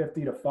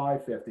 $350 to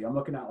 $550. I'm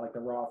looking at like the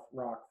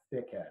Rothrock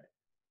thickhead.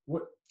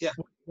 What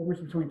was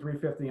between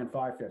 $350 and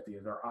 $550?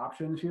 Is there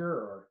options here,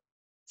 or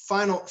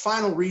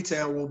final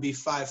retail will be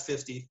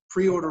 $550.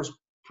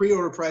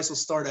 Pre-order price will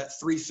start at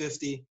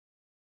 $350,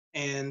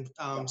 and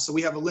so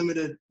we have a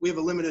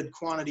limited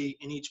quantity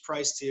in each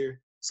price tier.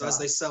 So as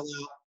they sell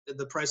out,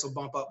 the price will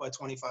bump up by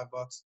 $25.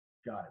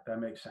 Got it. That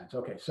makes sense.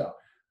 Okay, so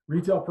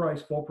retail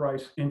price, full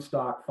price, in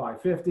stock,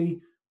 $550.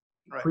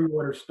 Right.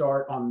 Pre-orders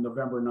start on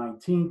November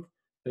 19th.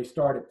 They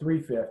start at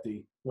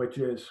 $350, which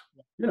is,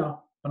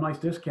 a nice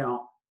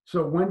discount.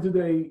 So when do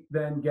they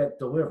then get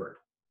delivered?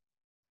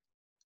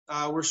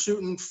 We're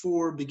shooting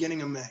for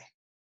beginning of May.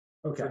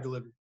 Okay. For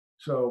delivery.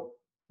 So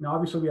now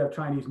obviously we have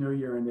Chinese New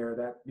Year in there.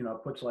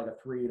 That, puts like a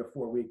 3 to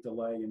 4 week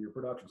delay in your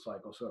production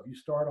cycle. So if you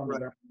start on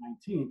November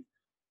 19th,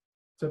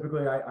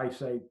 typically I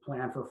say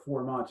plan for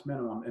 4 months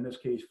minimum, in this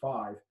case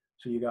 5.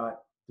 So you got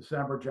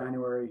December,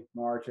 January,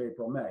 March,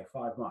 April, May,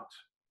 5 months.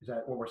 Is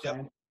that what we're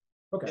saying?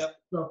 Okay. Yep.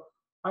 So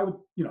I would,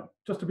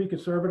 just to be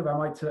conservative, I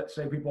might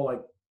say people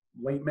like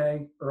late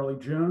May, early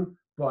June,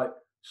 but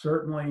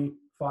certainly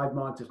 5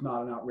 months is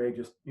not an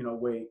outrageous,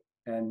 wait.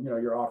 And,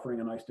 you're offering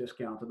a nice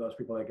discount to those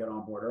people that get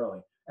on board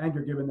early, and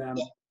you're giving them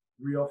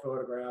real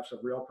photographs of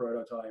real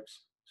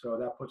prototypes. So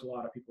that puts a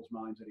lot of people's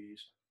minds at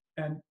ease.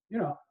 And,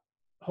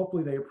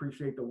 hopefully they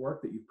appreciate the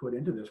work that you've put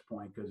into this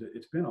point, because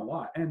it's been a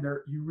lot. And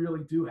you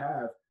really do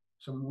have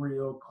some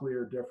real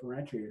clear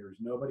differentiators.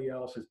 Nobody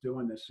else is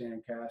doing this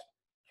sandcast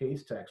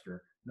case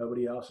texture.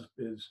 Nobody else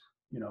is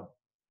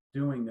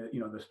doing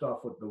the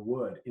stuff with the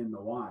wood in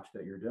the watch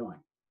that you're doing.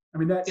 I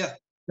mean, that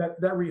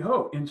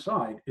rehaut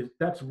inside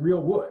that's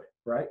real wood,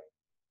 right?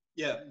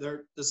 Yeah,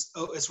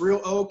 it's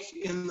real oak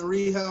in the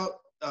rehaut,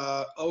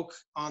 oak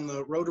on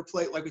the rotor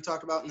plate, like we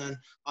talked about, and then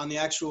on the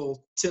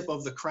actual tip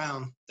of the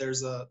crown,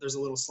 there's a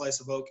little slice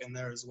of oak in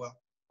there as well.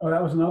 Oh,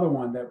 that was another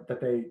one that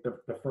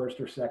the first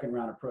or second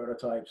round of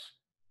prototypes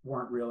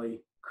weren't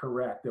really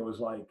correct. It was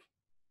like,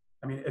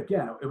 I mean,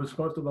 again, it was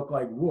supposed to look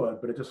like wood,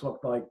 but it just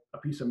looked like a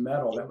piece of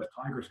metal that was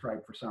tiger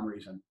striped for some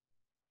reason.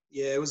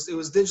 Yeah, it was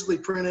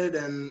digitally printed,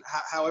 and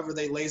however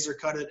they laser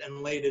cut it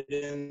and laid it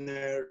in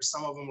there.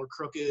 Some of them were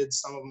crooked.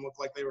 Some of them looked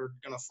like they were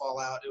gonna fall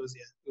out.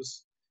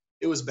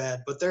 It was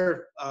bad. But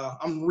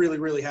I'm really,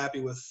 really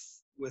happy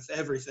with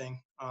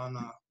everything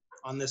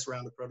on this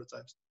round of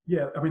prototypes.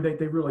 Yeah, I mean,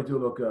 they really do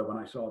look good when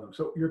I saw them.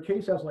 So your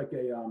case has like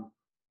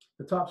the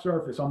the top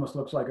surface almost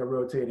looks like a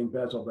rotating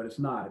bezel, but it's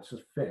not. It's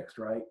just fixed,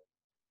 right?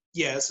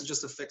 Yeah, it's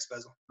just a fixed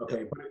bezel. Okay,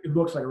 Yep. but it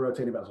looks like a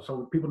rotating bezel.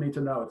 So people need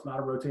to know it's not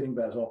a rotating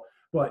bezel,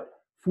 but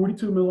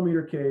 42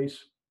 millimeter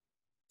case,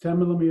 10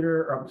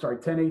 millimeter, or I'm sorry,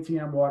 10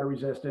 ATM water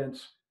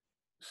resistance,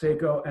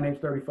 Seiko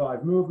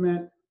NH35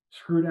 movement,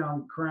 screw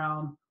down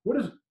crown. What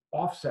does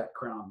offset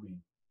crown mean?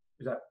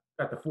 Is that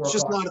at the 4 It's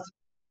just o'clock? not.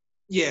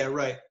 Yeah,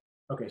 right.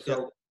 Okay, Yep.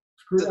 so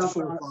screw It's at the down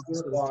 4 crown o'clock at 4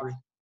 instead of o'clock, 3.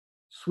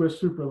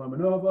 Swiss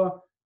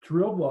Superluminova,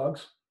 drilled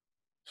lugs.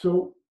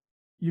 So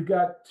you've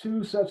got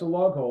two sets of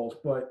lug holes,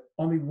 but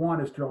only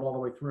one is drilled all the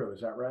way through.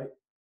 Is that right?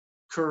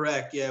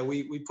 Correct. Yeah,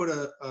 we put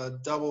a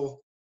double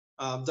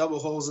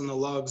holes in the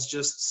lugs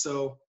just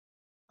so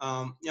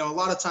a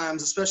lot of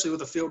times, especially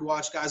with a field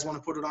watch, guys want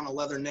to put it on a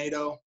leather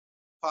NATO,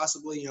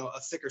 possibly a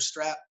thicker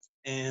strap,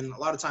 and a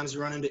lot of times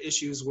you run into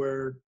issues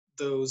where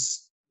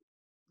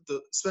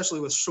especially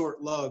with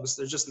short lugs,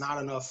 there's just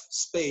not enough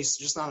space,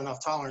 just not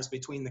enough tolerance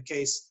between the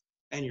case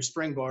and your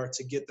spring bar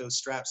to get those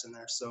straps in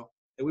there. So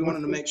we wanted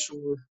to make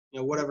sure,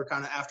 whatever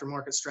kind of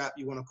aftermarket strap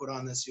you want to put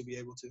on this, you'll be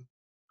able to.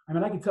 I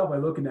mean, I can tell by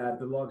looking at it,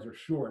 the lugs are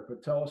short,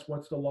 but tell us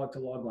what's the lug to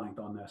lug length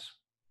on this?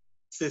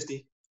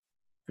 50.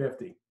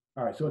 50.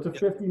 All right, so it's a Yep.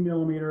 50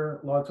 millimeter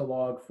lug to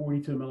lug,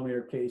 42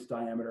 millimeter case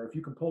diameter. If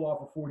you can pull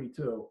off a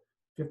 42,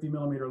 50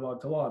 millimeter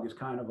lug to lug is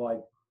kind of like,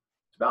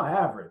 it's about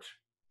average.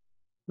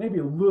 Maybe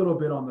a little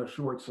bit on the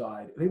short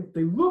side.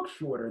 They look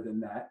shorter than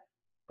that,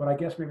 but I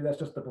guess maybe that's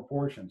just the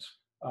proportions.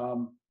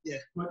 Yeah.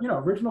 But,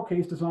 original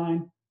case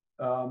design,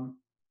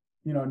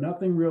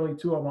 nothing really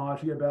too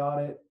homage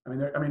about it.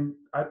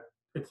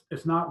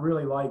 It's not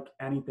really like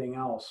anything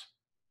else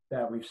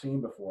that we've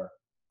seen before.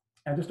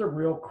 And just a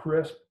real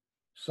crisp,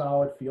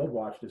 solid field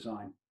watch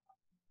design.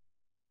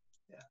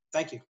 Yeah.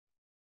 Thank you.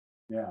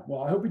 Yeah.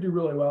 Well, I hope you do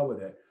really well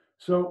with it.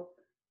 So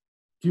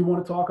do you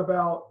want to talk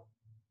about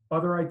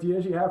other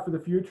ideas you have for the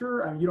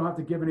future? I mean, you don't have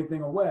to give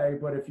anything away,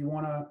 but if you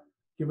want to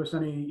give us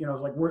any,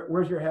 like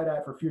where's your head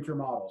at for future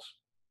models?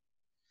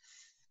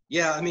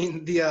 Yeah. I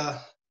mean, the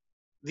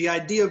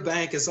idea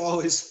bank is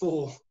always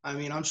full. I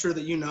mean, I'm sure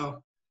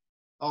that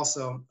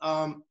also.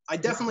 I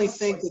definitely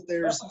think that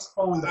there's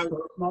following the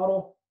first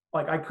model.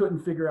 Like I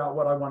couldn't figure out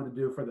what I wanted to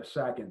do for the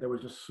second. There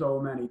was just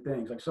so many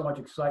things, like so much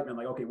excitement.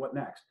 Like, okay, what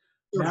next?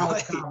 Now right.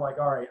 It's kind of like,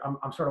 all right,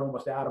 I'm sort of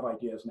almost out of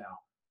ideas now.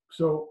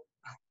 So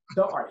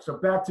all right, so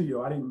back to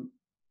you. I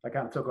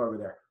kind of took over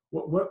there.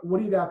 What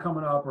do you got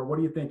coming up, or what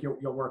do you think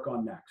you'll work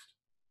on next?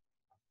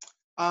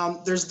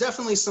 There's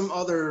definitely some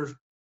other,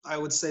 I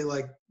would say,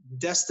 like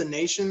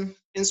destination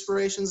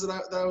inspirations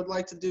that I would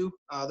like to do.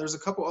 There's a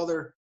couple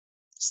other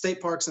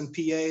state parks in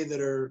PA that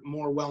are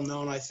more well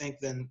known, I think,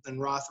 than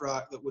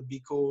Rothrock that would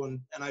be cool, and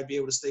I'd be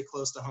able to stay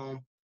close to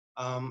home.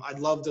 I'd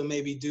love to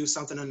maybe do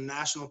something in a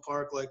national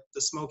park like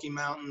the Smoky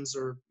Mountains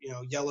or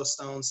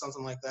Yellowstone,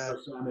 something like that.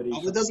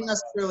 It doesn't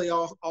necessarily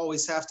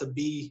always have to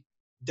be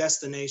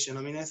destination.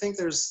 I mean, I think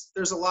there's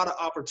a lot of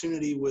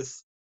opportunity with.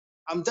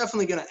 I'm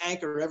definitely going to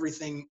anchor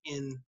everything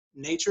in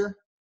nature,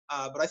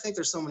 but I think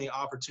there's so many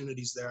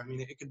opportunities there. I mean,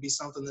 it could be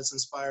something that's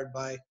inspired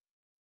by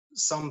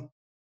some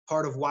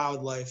part of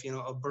wildlife,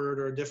 a bird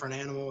or a different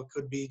animal. It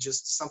could be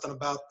just something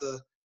about the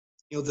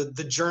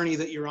journey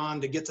that you're on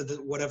to get to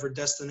whatever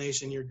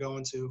destination you're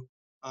going to.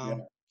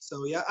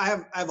 So yeah, I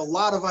have a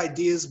lot of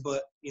ideas,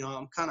 but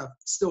I'm kind of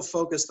still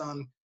focused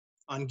on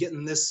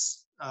getting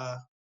this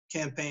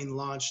campaign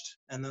launched,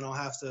 and then I'll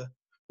have to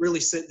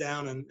really sit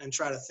down and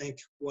try to think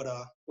what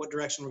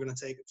direction we're going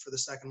to take it for the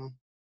second one.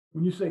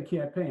 When you say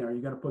campaign, are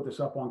you going to put this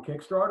up on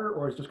Kickstarter,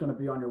 or is it just going to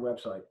be on your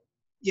website?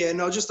 Yeah,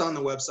 no, just on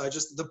the website,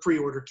 just the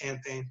pre-order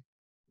campaign.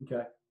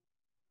 Okay.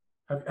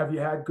 Have you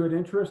had good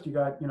interest? You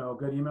got, a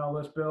good email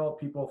list, Bill?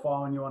 People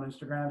following you on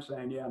Instagram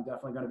saying, yeah, I'm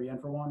definitely going to be in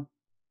for one?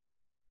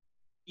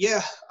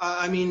 Yeah,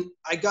 I mean,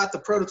 I got the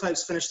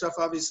prototypes finished up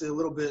obviously a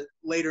little bit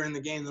later in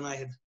the game than I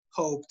had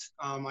hoped.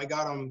 I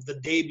got them the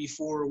day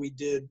before we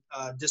did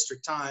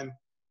District Time,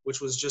 which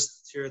was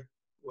just here,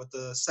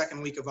 the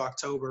second week of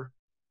October.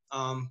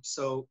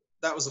 So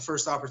that was the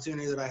first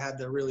opportunity that I had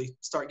to really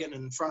start getting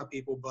in front of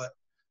people. But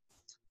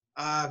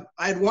I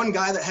had one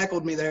guy that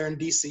heckled me there in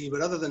DC,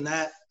 but other than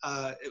that,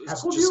 it was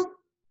heckled just.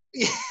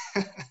 You?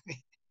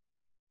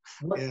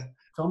 Yeah.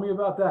 Tell me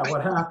about that.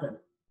 What happened?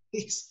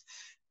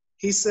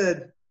 He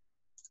said,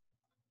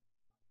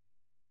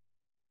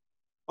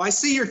 well, I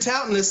see you're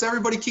touting this.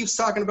 Everybody keeps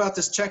talking about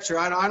this texture.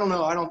 I don't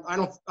know.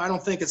 I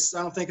don't think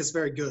it's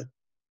very good.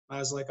 I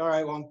was like, all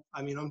right, well,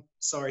 I'm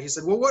sorry. He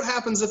said, well, what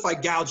happens if I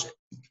gouge it?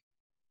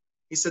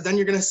 He said, then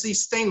you're going to see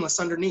stainless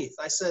underneath.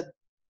 I said,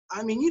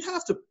 I mean, you'd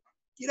have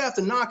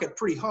to knock it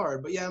pretty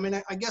hard. But yeah, I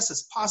mean, I guess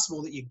it's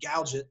possible that you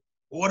gouge it.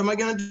 Well, what am I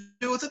going to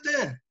do with it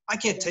then? I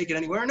can't take it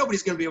anywhere.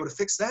 Nobody's going to be able to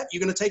fix that.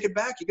 You're going to take it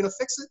back? You're going to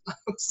fix it? I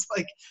was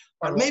like,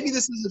 maybe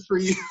this isn't for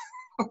you.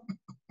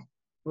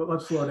 Well,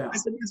 let's slow down. I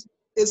said,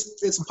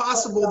 it's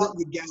possible that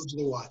you gouge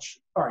the watch.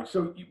 All right,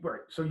 so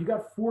you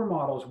got 4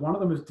 models. One of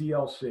them is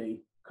DLC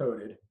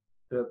coded,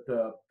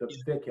 the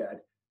thick head.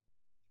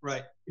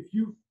 Right. If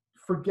you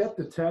forget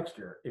the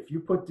texture, if you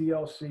put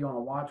DLC on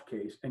a watch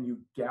case and you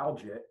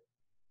gouge it,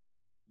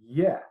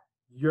 yeah,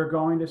 you're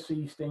going to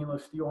see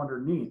stainless steel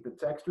underneath. The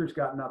texture's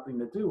got nothing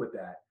to do with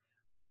that.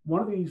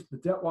 One of these, the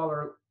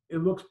Detweiler, it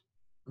looks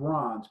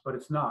bronze, but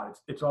it's not.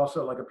 It's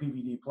also like a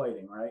PVD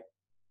plating, right?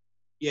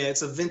 Yeah,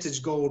 it's a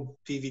vintage gold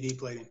PVD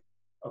plating.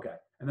 Okay.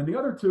 And then the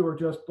other two are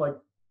just like,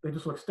 they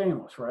just look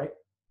stainless, right?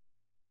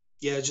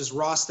 Yeah, it's just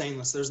raw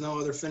stainless. There's no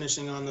other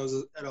finishing on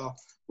those at all,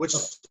 which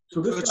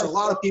so this a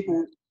lot of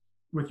people.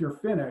 With your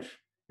finish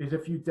is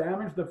if you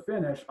damage the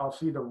finish, I'll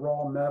see the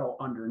raw metal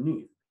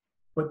underneath.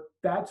 But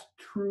that's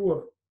true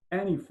of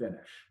any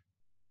finish,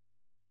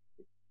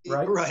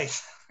 right?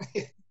 Right.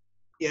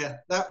 Yeah,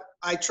 that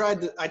I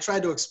tried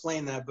to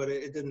explain that, but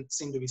it didn't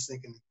seem to be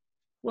sinking.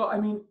 Well, I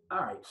mean, all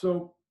right.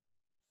 So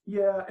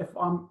yeah,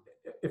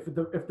 if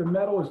the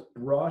metal is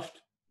brushed,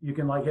 you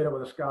can like hit it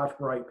with a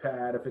Scotch-Brite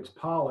pad. If it's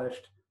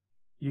polished,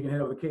 you can hit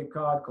it with a Cape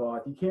Cod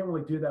cloth. You can't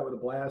really do that with a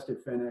blasted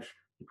finish.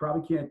 You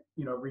probably can't,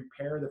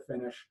 repair the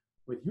finish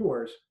with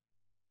yours.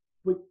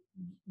 But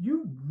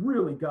you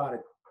really got to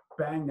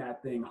bang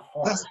that thing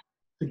hard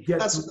to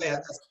get to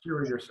that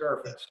exterior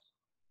surface.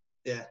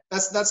 Yeah,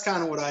 that's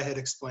kind of what I had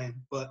explained.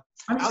 But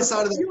I mean,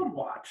 outside of the field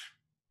watch,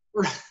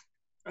 right.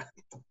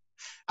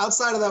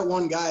 Outside of that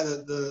one guy,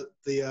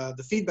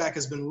 the feedback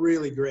has been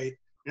really great.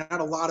 I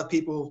had a lot of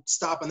people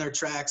stop in their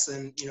tracks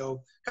and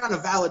kind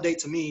of validate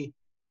to me,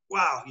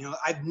 wow,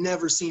 I've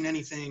never seen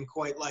anything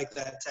quite like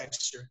that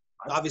texture.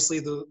 Obviously,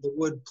 the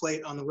wood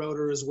plate on the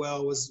rotor as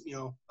well was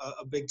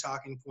a big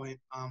talking point.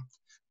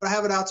 But I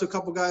have it out to a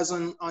couple guys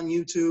on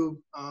YouTube,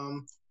 a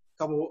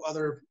couple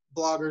other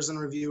bloggers and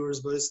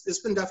reviewers, but it's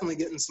been definitely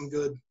getting some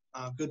good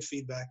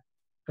feedback.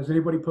 Has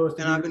anybody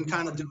posted? And I've been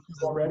kind of doing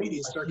the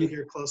media circuit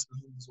here close to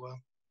him as well.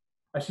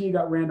 I see you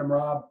got Random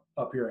Rob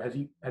up here. Has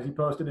he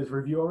posted his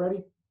review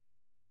already?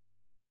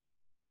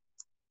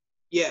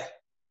 Yeah.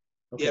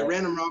 Okay. Yeah,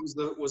 Random Rob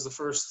was the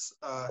first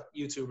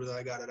YouTuber that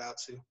I got it out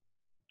to.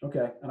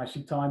 Okay, and I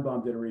see Time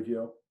Bomb did a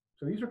review.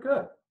 So these are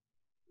good.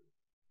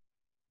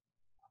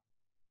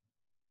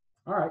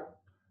 All right.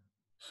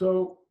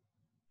 So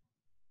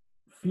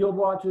field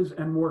watches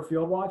and more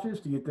field watches,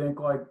 do you think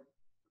like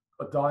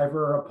a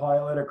diver, a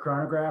pilot, a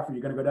chronograph, are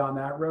you going to go down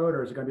that road,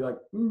 or is it going to be like,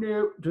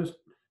 nope, just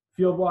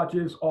field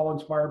watches, all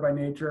inspired by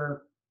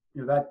nature?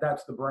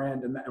 That's the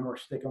brand, and we're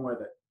sticking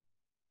with it.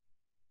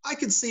 I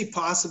could see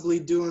possibly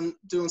doing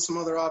some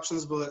other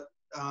options, but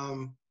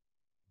I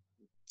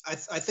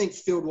think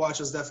field watch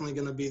is definitely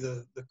going to be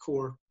the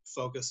core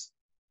focus.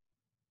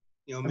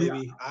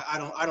 Maybe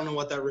I don't know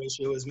what that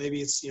ratio is.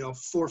 Maybe it's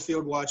 4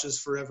 field watches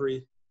for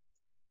every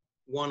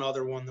one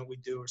other one that we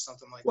do, or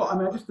something like that. Well, I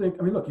mean, I just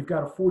think, look, you've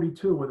got a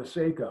 42 with a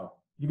Seiko.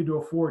 You could do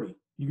a 40.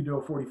 You could do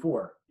a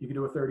 44. You could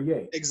do a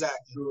 38. Exactly.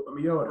 You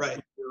could do a Miyota. Right. You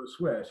could do a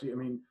Swiss. I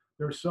mean,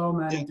 there's so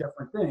many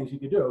different things you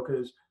could do,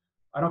 because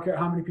I don't care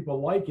how many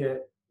people like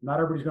it. Not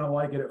everybody's going to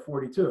like it at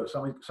 42.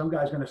 Some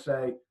guy's going to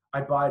say,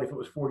 I'd buy it if it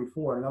was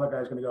 44. And another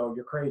guy's going to go,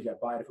 you're crazy. I'd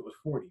buy it if it was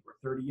 40 or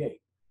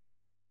 38.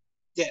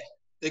 Yeah,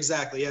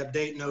 exactly. Yeah.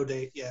 Date, no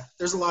date. Yeah.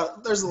 There's a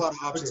lot of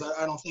options.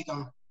 I don't think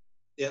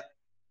yeah.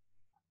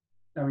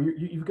 I mean,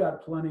 you've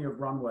got plenty of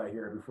runway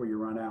here before you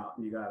run out,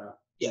 and you got to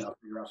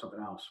figure out something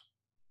else.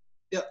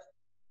 Yep.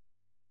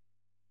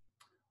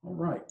 All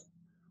right.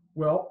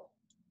 Well,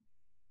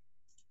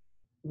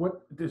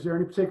 is there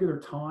any particular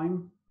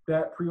time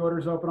that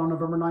pre-orders open on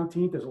November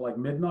 19th? Is it like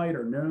midnight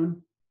or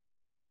noon?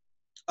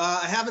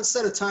 I haven't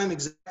set a time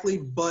exactly,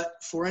 but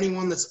for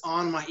anyone that's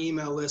on my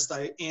email list,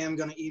 I am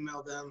going to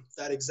email them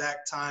that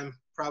exact time,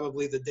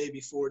 probably the day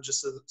before,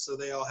 just so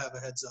they all have a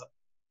heads up.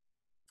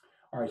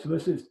 All right, so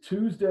this is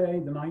Tuesday,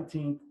 the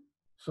 19th,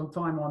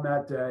 sometime on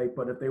that day,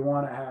 but if they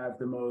want to have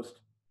the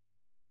most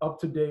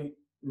up-to-date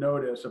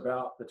notice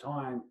about the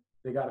time,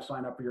 they got to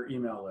sign up for your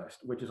email list,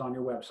 which is on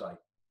your website.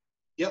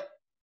 Yep.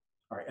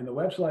 All right, and the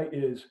website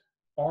is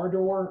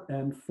Ardor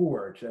and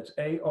Forge. That's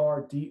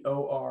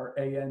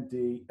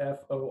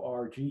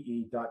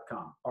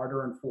ARDORANDFORGE.com.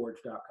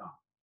 ArdorandForge.com.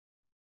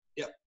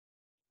 Yep.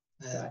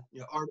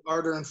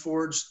 Ardor and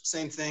Forge,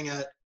 same thing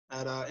at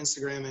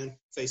Instagram and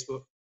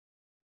Facebook.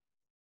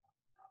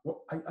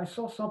 Well, I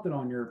saw something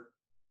there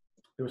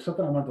was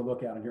something I wanted to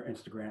look at on your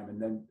Instagram, and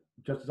then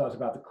just as I was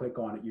about to click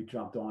on it, you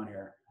jumped on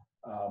here.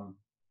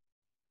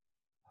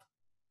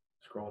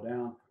 Scroll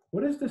down.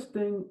 What is this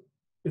thing?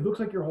 It looks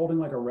like you're holding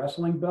like a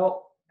wrestling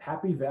belt.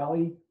 Happy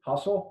Valley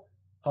Hustle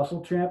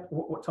Champ.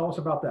 Tell us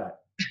about that.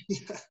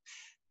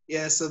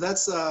 Yeah, so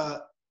that's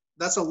a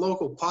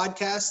local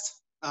podcast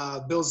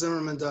Bill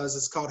Zimmerman does.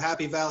 It's called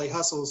Happy Valley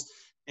Hustles.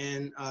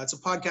 And it's a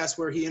podcast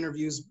where he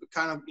interviews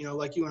kind of,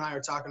 like you and I are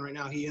talking right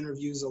now, he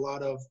interviews a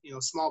lot of,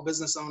 small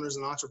business owners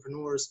and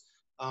entrepreneurs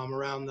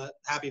around the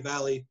Happy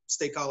Valley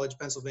State College,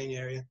 Pennsylvania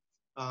area.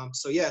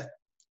 So yeah,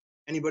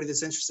 anybody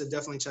that's interested,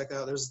 definitely check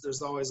out.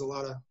 There's always a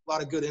lot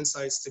of good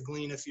insights to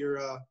glean if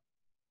you're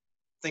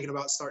thinking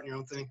about starting your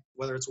own thing,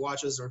 whether it's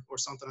watches or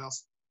something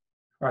else.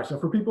 All right. So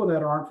for people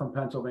that aren't from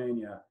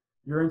Pennsylvania,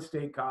 you're in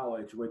State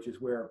College, which is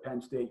where Penn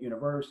State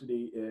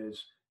University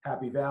is.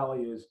 Happy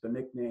Valley is the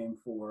nickname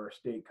for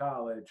State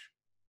College.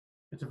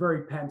 It's a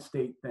very Penn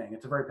State thing.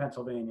 It's a very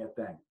Pennsylvania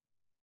thing.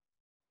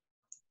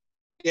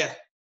 Yeah.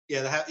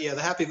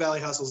 the Happy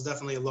Valley hustle is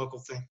definitely a local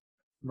thing.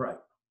 Right.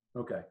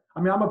 Okay.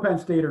 I mean, I'm a Penn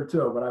Stater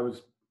too, but I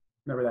was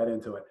never that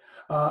into it.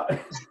 I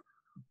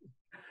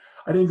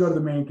didn't go to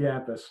the main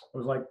campus. It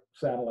was like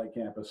satellite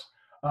campus.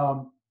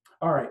 All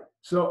right.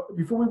 So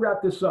before we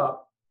wrap this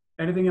up,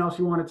 anything else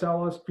you want to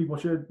tell us? People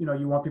should,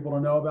 you want people to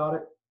know about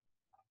it,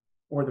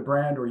 or the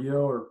brand, or you,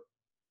 or.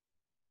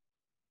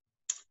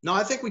 No,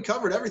 I think we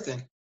covered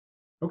everything.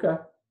 Okay.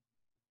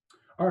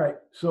 All right.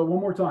 So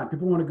one more time,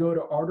 people want to go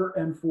to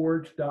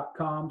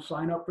ardorforge.com,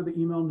 sign up for the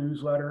email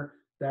newsletter.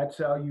 That's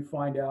how you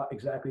find out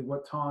exactly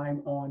what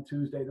time on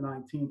Tuesday the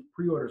 19th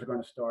pre-orders are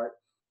going to start.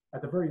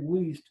 At the very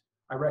least,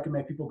 I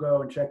recommend people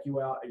go and check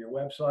you out at your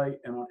website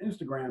and on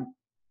Instagram.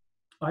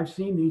 I've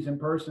seen these in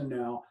person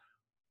now.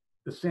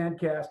 The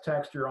sandcast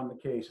texture on the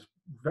case is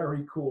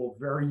very cool,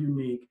 very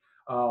unique.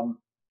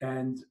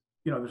 And,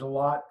 there's a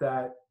lot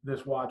that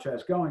this watch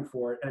has going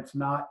for it. And it's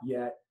not,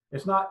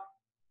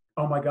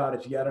 oh my God,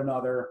 it's yet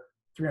another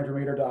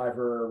 300-meter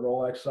diver,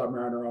 Rolex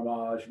Submariner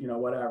homage,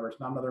 whatever.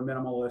 It's not another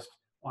minimalist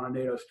on a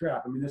NATO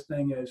strap. I mean, this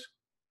thing is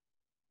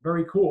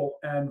very cool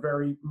and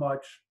very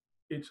much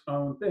its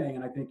own thing.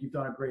 And I think you've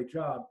done a great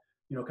job,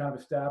 kind of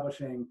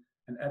establishing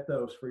an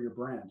ethos for your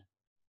brand.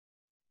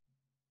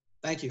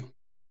 Thank you.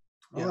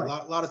 Yeah,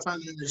 right. a lot of time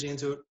and energy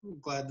into it. I'm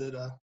glad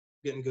that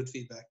getting good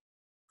feedback.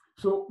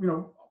 So,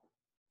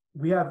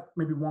 we have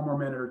maybe one more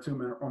minute or 2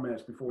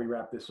 minutes before we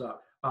wrap this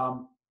up.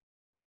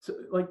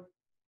 So,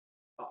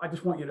 I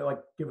just want you to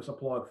give us a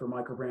plug for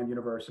Microbrand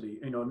University.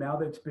 Now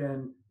that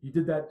you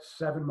did that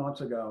 7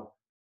 months ago,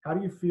 how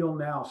do you feel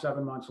now,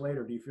 7 months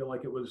later? Do you feel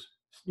like it was,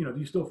 do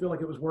you still feel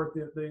like it was worth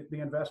the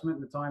investment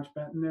and the time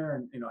spent in there?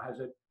 And, has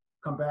it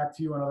come back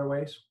to you in other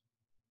ways?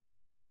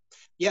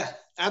 Yeah,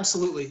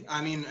 absolutely.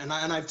 I mean, and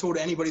I've told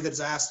anybody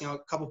that's asked, a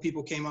couple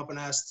people came up and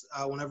asked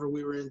whenever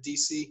we were in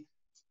DC.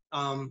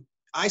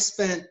 I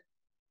spent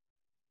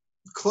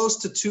close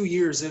to 2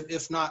 years,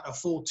 if not a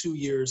full 2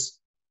 years,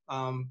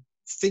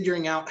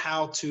 figuring out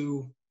how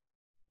to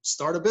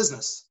start a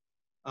business.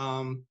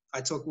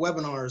 I took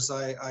webinars.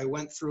 I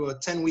went through a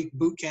 10-week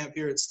boot camp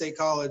here at State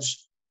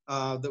College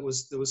that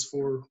was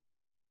for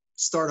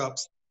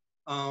startups.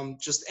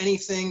 Just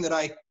anything that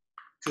I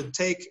could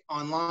take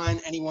online,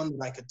 anyone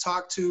that I could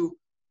talk to.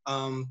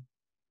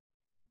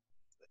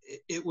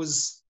 It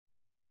was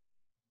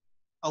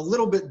a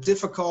little bit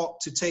difficult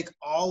to take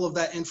all of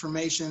that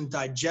information,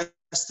 digest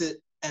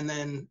it, and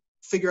then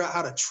figure out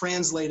how to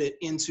translate it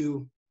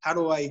into how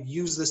do I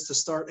use this to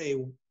start a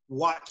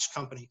watch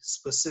company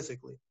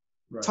specifically.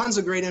 Right. Tons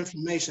of great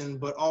information,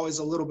 but always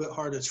a little bit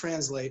hard to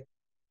translate.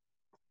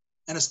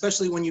 And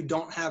especially when you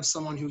don't have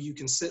someone who you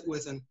can sit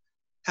with and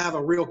have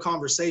a real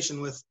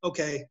conversation with,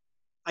 okay,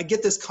 I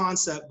get this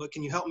concept, but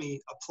can you help me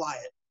apply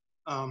it?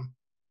 I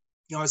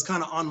was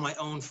kind of on my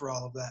own for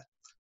all of that.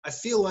 I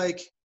feel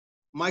like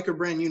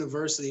Microbrand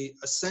University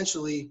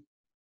essentially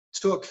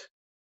took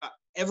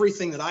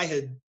everything that I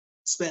had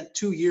spent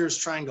 2 years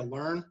trying to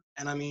learn.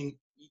 And I mean,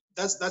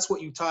 that's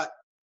what you taught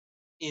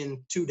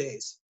in 2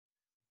 days.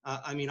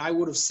 I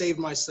would have saved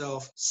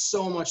myself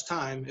so much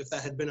time if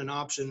that had been an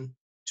option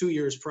 2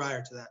 years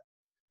prior to that.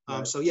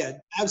 Right. So yeah,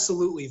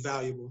 absolutely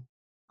valuable.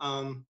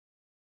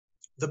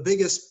 The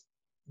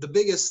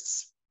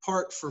biggest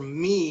part for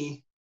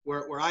me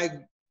where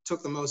I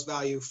took the most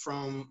value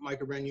from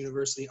Microbrand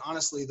University,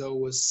 honestly though,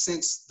 was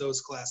since those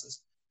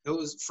classes. It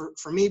was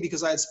for me,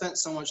 because I had spent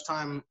so much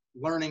time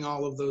learning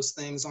all of those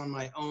things on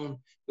my own.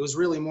 It was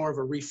really more of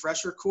a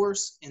refresher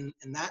course in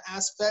that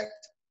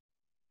aspect.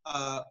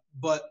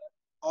 But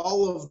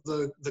all of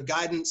the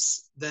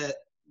guidance that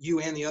you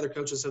and the other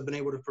coaches have been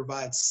able to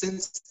provide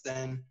since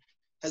then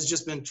has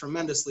just been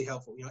tremendously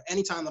helpful.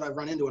 Anytime that I've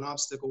run into an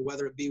obstacle,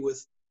 whether it be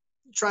with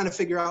trying to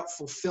figure out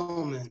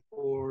fulfillment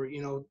or,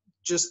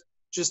 just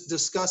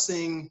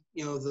discussing,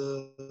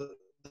 the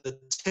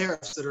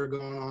tariffs that are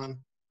going on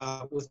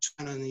with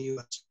China and the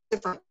U.S.,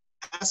 different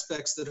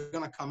aspects that are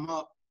going to come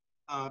up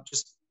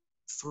just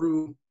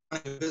through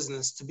running a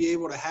business, to be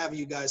able to have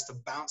you guys to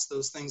bounce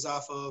those things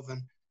off of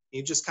and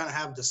you just kind of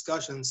have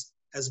discussions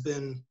has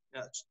been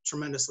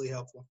tremendously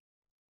helpful.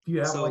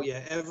 Yeah. So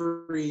yeah,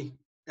 every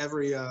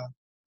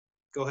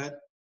go ahead.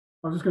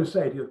 I was just going to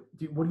say,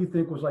 what do you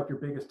think was your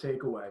biggest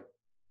takeaway?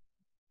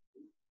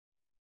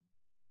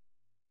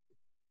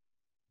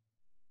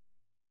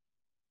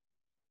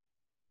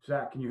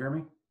 Zach, can you hear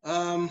me?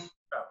 Oh,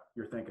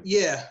 you're thinking.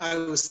 Yeah, I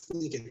was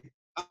thinking.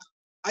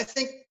 I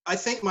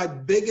think my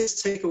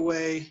biggest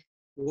takeaway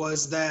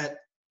was that,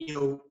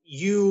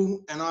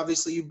 you, and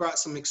obviously you brought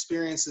some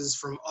experiences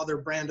from other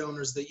brand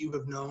owners that you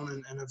have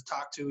known and have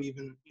talked to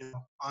even,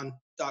 on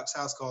Doc's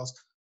House Calls.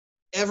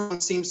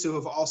 Everyone seems to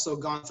have also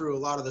gone through a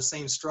lot of the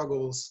same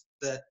struggles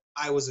that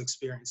I was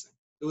experiencing.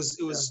 It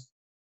was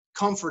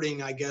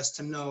comforting, I guess,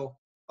 to know,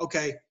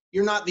 okay,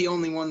 you're not the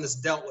only one that's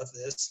dealt with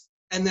this.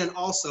 And then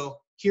also,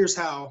 here's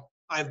how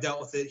I've dealt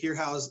with it.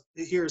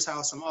 Here's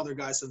how some other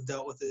guys have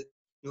dealt with it.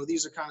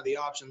 These are kind of the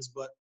options,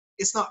 but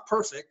it's not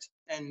perfect.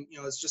 And,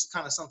 it's just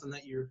kind of something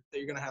that you're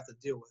going to have to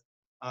deal with.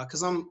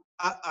 Cause I'm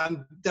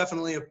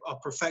definitely a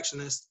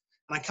perfectionist.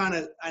 And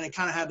I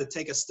kind of had to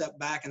take a step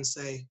back and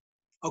say,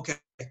 okay,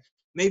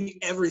 maybe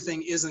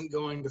everything isn't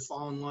going to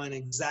fall in line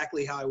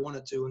exactly how I want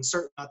it to, and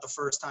certainly not the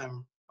first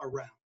time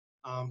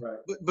around. Right.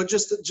 But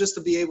just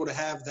to be able to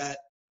have that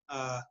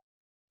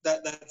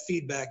that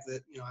feedback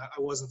that, you know, I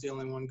wasn't the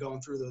only one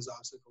going through those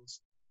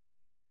obstacles.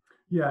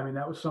 Yeah, I mean,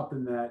 that was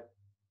something that,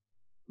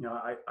 you know,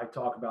 I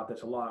talk about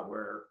this a lot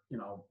where, you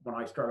know, when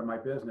I started my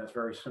business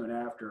very soon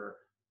after,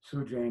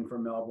 Sue Jane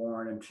from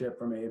Melbourne and Chip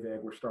from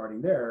AVIG were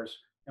starting theirs,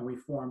 and we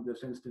formed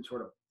this instant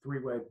sort of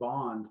three-way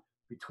bond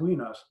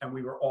between us, and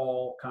we were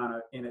all kind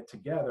of in it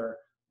together,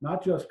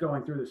 not just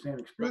going through the same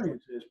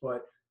experiences,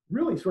 but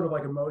really sort of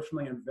like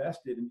emotionally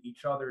invested in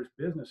each other's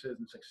businesses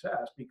and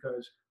success,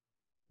 because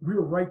we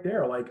were right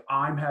there. Like,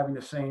 I'm having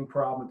the same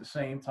problem at the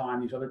same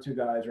time. These other two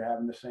guys are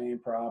having the same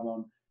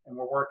problem, and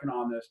we're working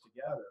on this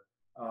together.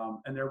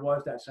 And there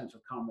was that sense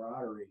of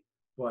camaraderie.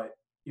 But,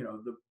 you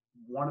know,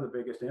 one of the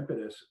biggest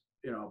impetus,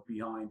 you know,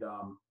 behind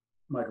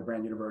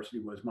Microbrand University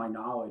was my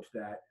knowledge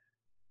that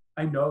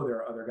I know there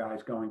are other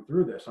guys going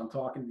through this. I'm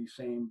talking to these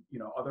same, you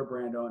know, other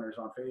brand owners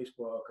on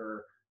Facebook,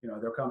 or, you know,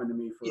 they're coming to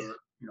me for,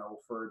 you know,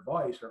 for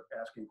advice or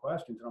asking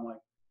questions. And I'm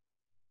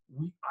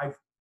like,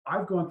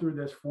 I've gone through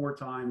this 4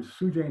 times.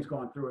 Sue Jane's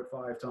gone through it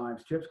 5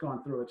 times. Chip's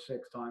gone through it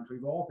 6 times.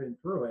 We've all been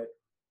through it.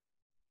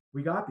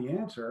 We got the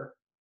answer.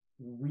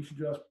 We should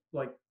just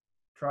like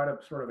try to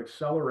sort of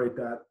accelerate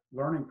that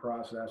learning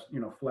process, you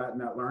know, flatten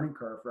that learning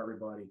curve for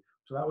everybody.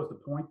 So that was the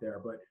point there.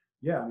 But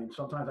yeah, I mean,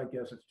 sometimes I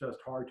guess it's just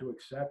hard to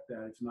accept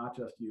that it's not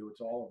just you,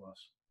 it's all of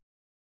us.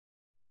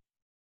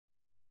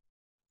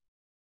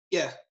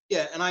 Yeah.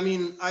 Yeah. And I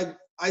mean, I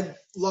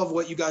love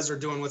what you guys are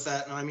doing with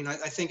that. And I mean, I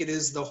think it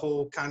is the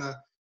whole kind of,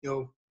 you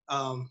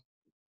know,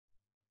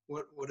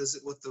 what is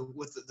it with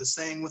the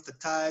saying with the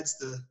tides,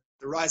 the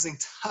rising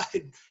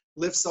tide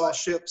lifts all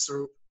ships,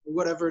 or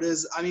whatever it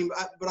is. I mean,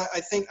 but I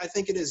think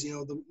it is, you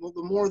know,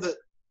 the more that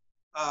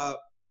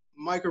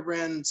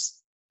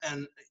microbrands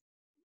and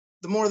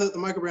the more that the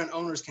microbrand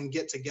owners can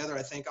get together,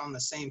 I think, on the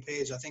same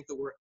page, I think that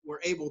we're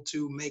able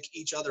to make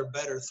each other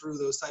better through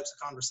those types of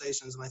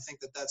conversations. And I think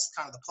that that's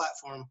kind of the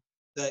platform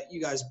that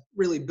you guys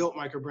really built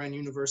Microbrand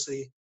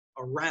University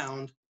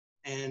around.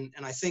 And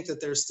I think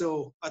that there's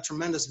still a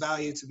tremendous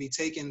value to be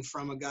taken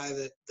from a guy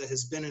that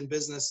has been in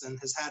business and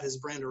has had his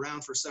brand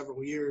around for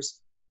several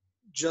years,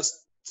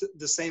 just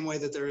the same way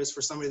that there is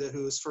for somebody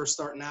who is first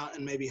starting out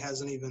and maybe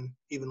hasn't even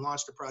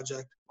launched a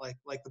project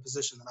like the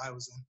position that I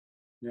was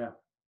in. Yeah.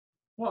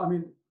 Well, I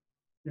mean,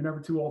 you're never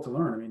too old to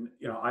learn. I mean,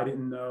 you know, I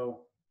didn't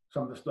know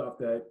some of the stuff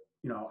that,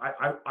 you know,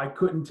 I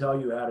couldn't tell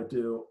you how to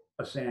do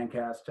a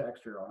sandcast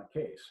texture on a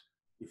case.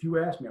 If you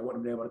asked me, I wouldn't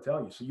have been able to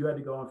tell you. So you had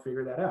to go and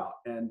figure that out.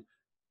 And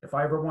if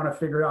I ever want to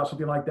figure out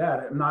something like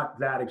that, not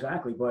that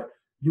exactly, but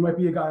you might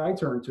be a guy I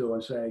turn to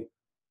and say,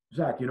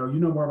 Zach, you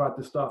know more about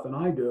this stuff than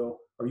I do,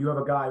 or you have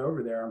a guy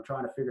over there, I'm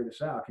trying to figure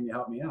this out. Can you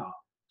help me out?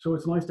 So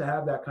it's nice to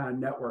have that kind of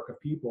network of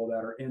people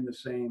that are in the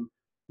same,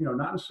 you know,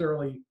 not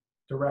necessarily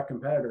direct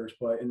competitors,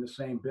 but in the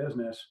same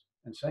business,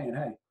 and saying,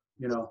 hey,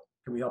 you know,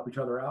 can we help each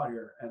other out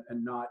here,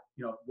 and not,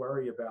 you know,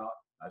 worry about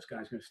this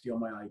guy's going to steal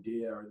my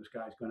idea, or this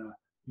guy's going to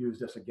use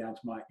this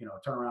against my, you know,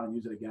 turn around and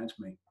use it against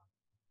me.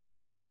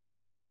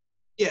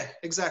 Yeah,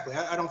 exactly.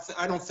 I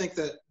don't think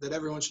that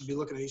everyone should be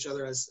looking at each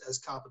other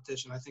as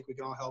competition. I think we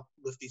can all help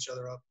lift each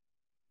other up.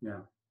 Yeah.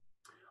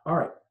 All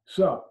right.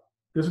 So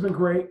this has been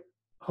great.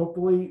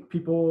 Hopefully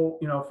people,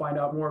 you know, find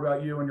out more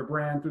about you and your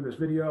brand through this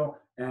video,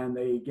 and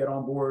they get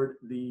on board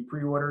the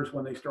pre-orders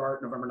when they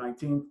start November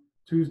 19th,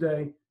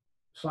 Tuesday.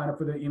 Sign up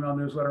for the email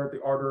newsletter at the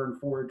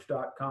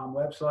ardorforge.com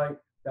website.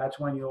 That's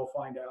when you'll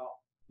find out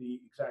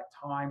the exact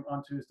time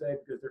on Tuesday,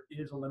 because there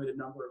is a limited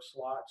number of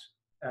slots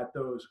at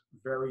those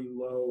very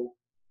low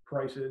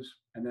prices.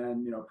 And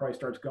then, you know, price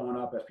starts going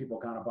up as people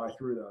kind of buy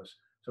through those.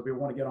 So if you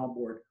want to get on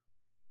board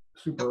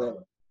super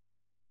early.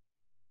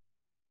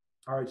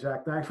 All right,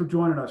 Zach, thanks for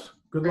joining us.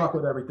 Good luck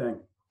with everything.